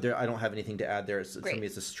 Got it. I don't have anything to add there. For me,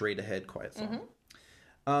 it's a straight ahead quiet song.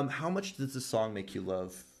 How much does this song make you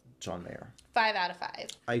love John Mayer? 5 out of 5.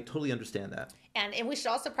 I totally understand that. And we should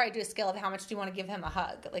also probably do a scale of how much do you want to give him a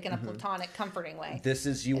hug, like in a platonic, comforting way. This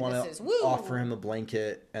is you want to offer him a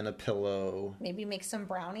blanket and a pillow. Maybe make some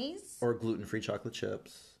brownies. Or gluten-free chocolate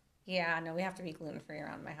chips. Yeah, no, we have to be gluten-free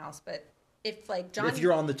around my house, but if like John, if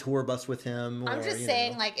you're on the tour bus with him, I'm just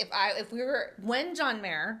saying, like when John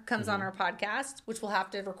Mayer comes on our podcast, which we'll have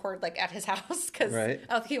to record like at his house because I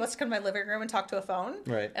don't think he wants to come to my living room and talk to a phone.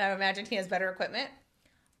 Right. And I imagine he has better equipment.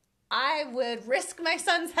 I would risk my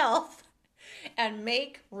son's health and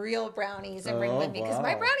make real brownies and bring with me because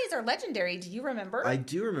my brownies are legendary. Do you remember? I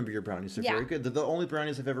do remember your brownies. They're very good. They're the only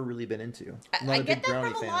brownies I've ever really been into. I get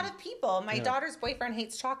that from a lot of people. My daughter's boyfriend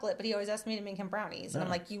hates chocolate, but he always asks me to make him brownies. And I'm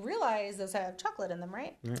like, you realize those have chocolate in them,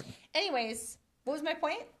 right? Anyways, what was my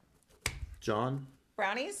point? John?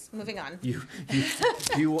 Brownies? Moving on. You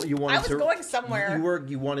wanted I was going somewhere.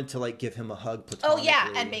 You wanted to like give him a hug platonically. Oh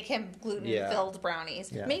yeah, and make him gluten-filled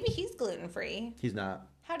brownies. Yeah. Maybe he's gluten-free. He's not.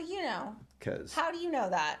 How do you know? Because. How do you know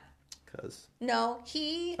that? Because. No,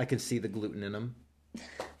 I can see the gluten in him.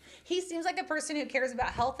 He seems like a person who cares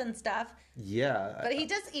about health and stuff. Yeah. But he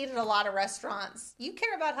does eat at a lot of restaurants. You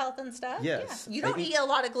care about health and stuff? Yes. Yeah. You don't eat a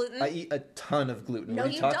lot of gluten? I eat a ton of gluten. No,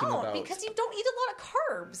 what are you don't. talking about? Because you don't eat a lot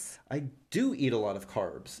of carbs. I do eat a lot of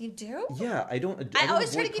carbs. You do? Yeah, I don't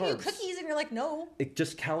always try to give carbs. you cookies and you're like, no. It's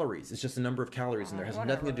just calories. It's just the number of calories in there. It has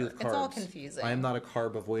nothing to do with carbs. It's all confusing. I am not a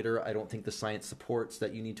carb avoider. I don't think the science supports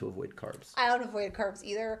that you need to avoid carbs. I don't avoid carbs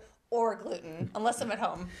either. Or gluten, unless I'm at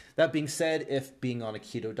home. That being said, if being on a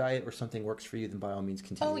keto diet or something works for you, then by all means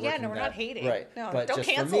continue. Oh yeah, no, we're not hating. Right, no, but don't just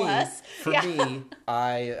cancel us. For me,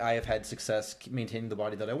 I have had success maintaining the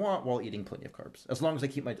body that I want while eating plenty of carbs, as long as I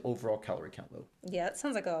keep my overall calorie count low. Yeah, it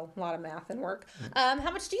sounds like a lot of math and work. How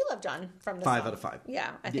much do you love John from this 5 song? out of 5.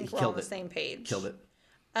 Yeah, I think we're on the same page. Killed it.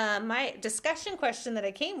 My discussion question that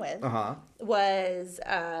I came with was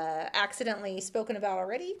accidentally spoken about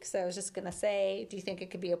already, because I was just going to say, do you think it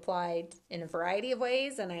could be applied in a variety of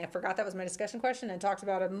ways? And I forgot that was my discussion question and talked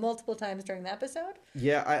about it multiple times during the episode.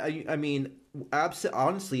 Yeah, I mean,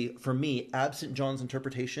 honestly, for me, absent John's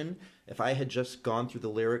interpretation, if I had just gone through the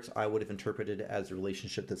lyrics, I would have interpreted it as a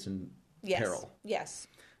relationship that's in peril. Yes.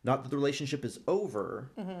 Not that the relationship is over.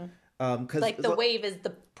 Like the wave is the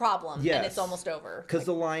problem, and it's almost over. Because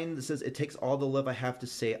the line that says, it takes all the love I have to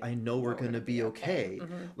say, I know we're going to be okay.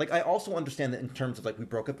 Like, I also understand that in terms of, like, we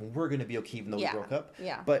broke up and we're going to be okay even though we broke up.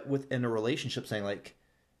 Yeah. But within a relationship saying, like,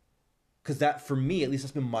 because that, for me, at least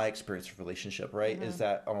that's been my experience with relationship, right? Is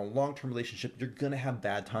that on a long-term relationship, you're going to have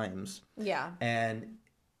bad times. Yeah. And,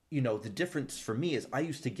 you know, the difference for me is I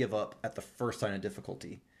used to give up at the first sign of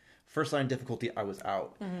difficulty. First sign of difficulty, I was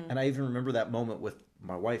out. And I even remember that moment with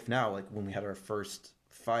my wife now, like when we had our first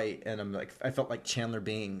fight, and I'm like, I felt like Chandler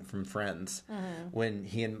Bing from Friends when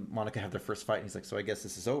he and Monica have their first fight, and he's like, so I guess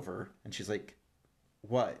this is over. And she's like,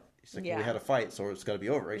 what? She's like, well, we had a fight, so it's got to be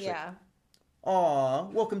over. Right? She's like, aw,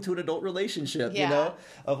 welcome to an adult relationship, you know,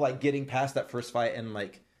 of like getting past that first fight and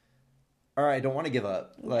like, all right, I don't want to give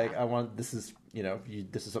up. Like, I want, this is, you know,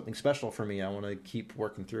 this is something special for me. I want to keep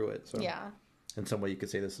working through it. So in some way you could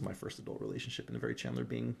say this is my first adult relationship in a very Chandler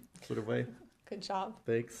Bing sort of way. Good job.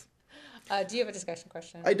 Thanks. Do you have a discussion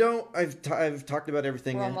question? I don't. I've talked about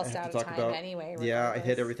everything. We're almost out of time anyway. Regardless. Yeah, I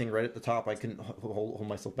hit everything right at the top. I couldn't hold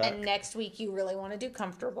myself back. And next week you really want to do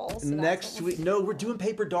comfortable. So next week, no, we're doing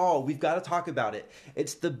Paper Doll. We've got to talk about it.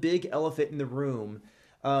 It's the big elephant in the room.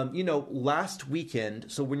 You know, last weekend,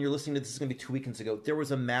 so when you're listening to this, is going to be 2 weekends ago, there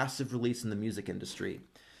was a massive release in the music industry.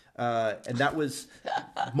 And that was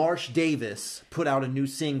Marsh Davis put out a new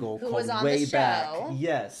single called Way Back.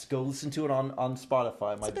 Yes, go listen to it on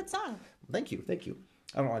Spotify. It's a good song. Thank you. I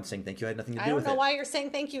don't know why I'm saying thank you. I had nothing to do with it. I don't know why you're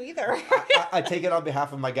saying thank you either. I take it on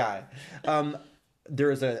behalf of my guy.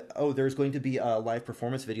 There's going to be a live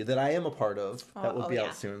performance video that I am a part of that will be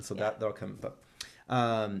out soon. So that'll come.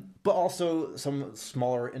 But also some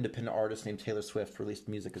smaller independent artist named Taylor Swift released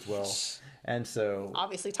music as well. And so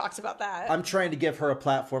obviously talks about that. I'm trying to give her a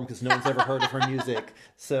platform because no one's ever heard of her music.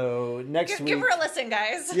 So next week, give her a listen,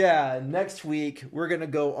 guys. Yeah, next week we're gonna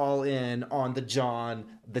go all in on the John,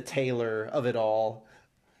 the Taylor of it all.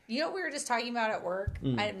 You know what we were just talking about at work?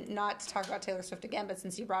 I'm not to talk about Taylor Swift again, but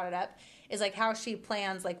since you brought it up, is like how she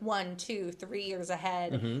plans like 1, 2, 3 years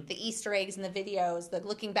ahead, the Easter eggs in the videos, the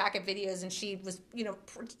looking back at videos, and she was, you know,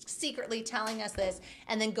 secretly telling us this,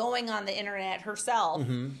 and then going on the internet herself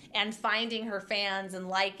and finding her fans and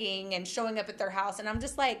liking and showing up at their house, and I'm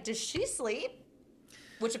just like, does she sleep?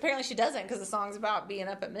 Which apparently she doesn't because the song's about being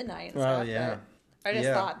up at midnight and stuff. Yeah. I just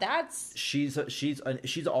thought that's... She's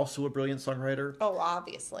also a brilliant songwriter. Oh,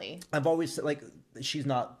 obviously. I've always said, like, she's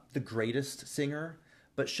not the greatest singer,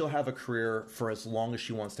 but she'll have a career for as long as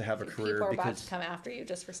she wants to have a career. People are about to come after you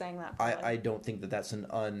just for saying that. I don't think that that's an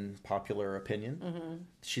unpopular opinion.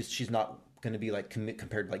 She's not going to be like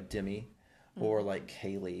compared to like Demi or like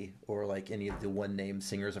Haley or like any of the one-name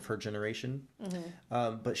singers of her generation.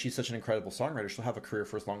 But she's such an incredible songwriter. She'll have a career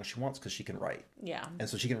for as long as she wants because she can write. Yeah. And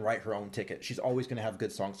so she can write her own ticket. She's always going to have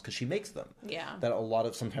good songs because she makes them. Yeah. That a lot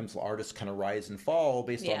of sometimes artists kind of rise and fall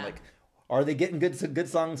based on like, are they getting good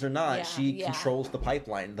songs or not? Yeah, she controls the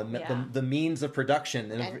pipeline, the means of production.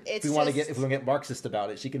 And if we want to get Marxist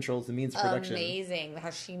about it, she controls the means of production. Amazing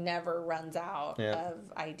how she never runs out of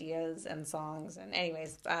ideas and songs. And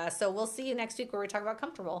anyways, so we'll see you next week where we talk about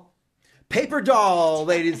Comfortable. Paper Doll,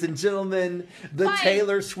 ladies and gentlemen, the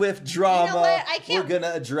Taylor Swift drama. You know what? We're going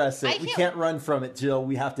to address it. We can't run from it, Jill.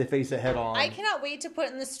 We have to face it head on. I cannot wait to put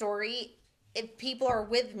in the story, if people are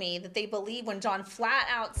with me, that they believe when John flat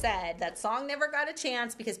out said that song never got a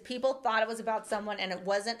chance because people thought it was about someone and it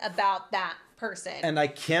wasn't about that person. And I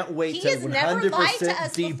can't wait to 100%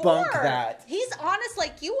 debunk that. He's honest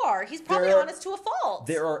like you are. He's probably honest to a fault.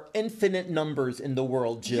 There are infinite numbers in the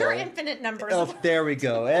world, Jill. You're infinite numbers. Oh, there we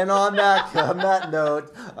go. And on that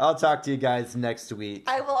note, I'll talk to you guys next week.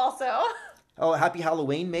 I will also. Oh, happy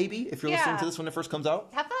Halloween, maybe, if you're listening to this when it first comes out.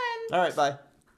 Have fun. All right, bye.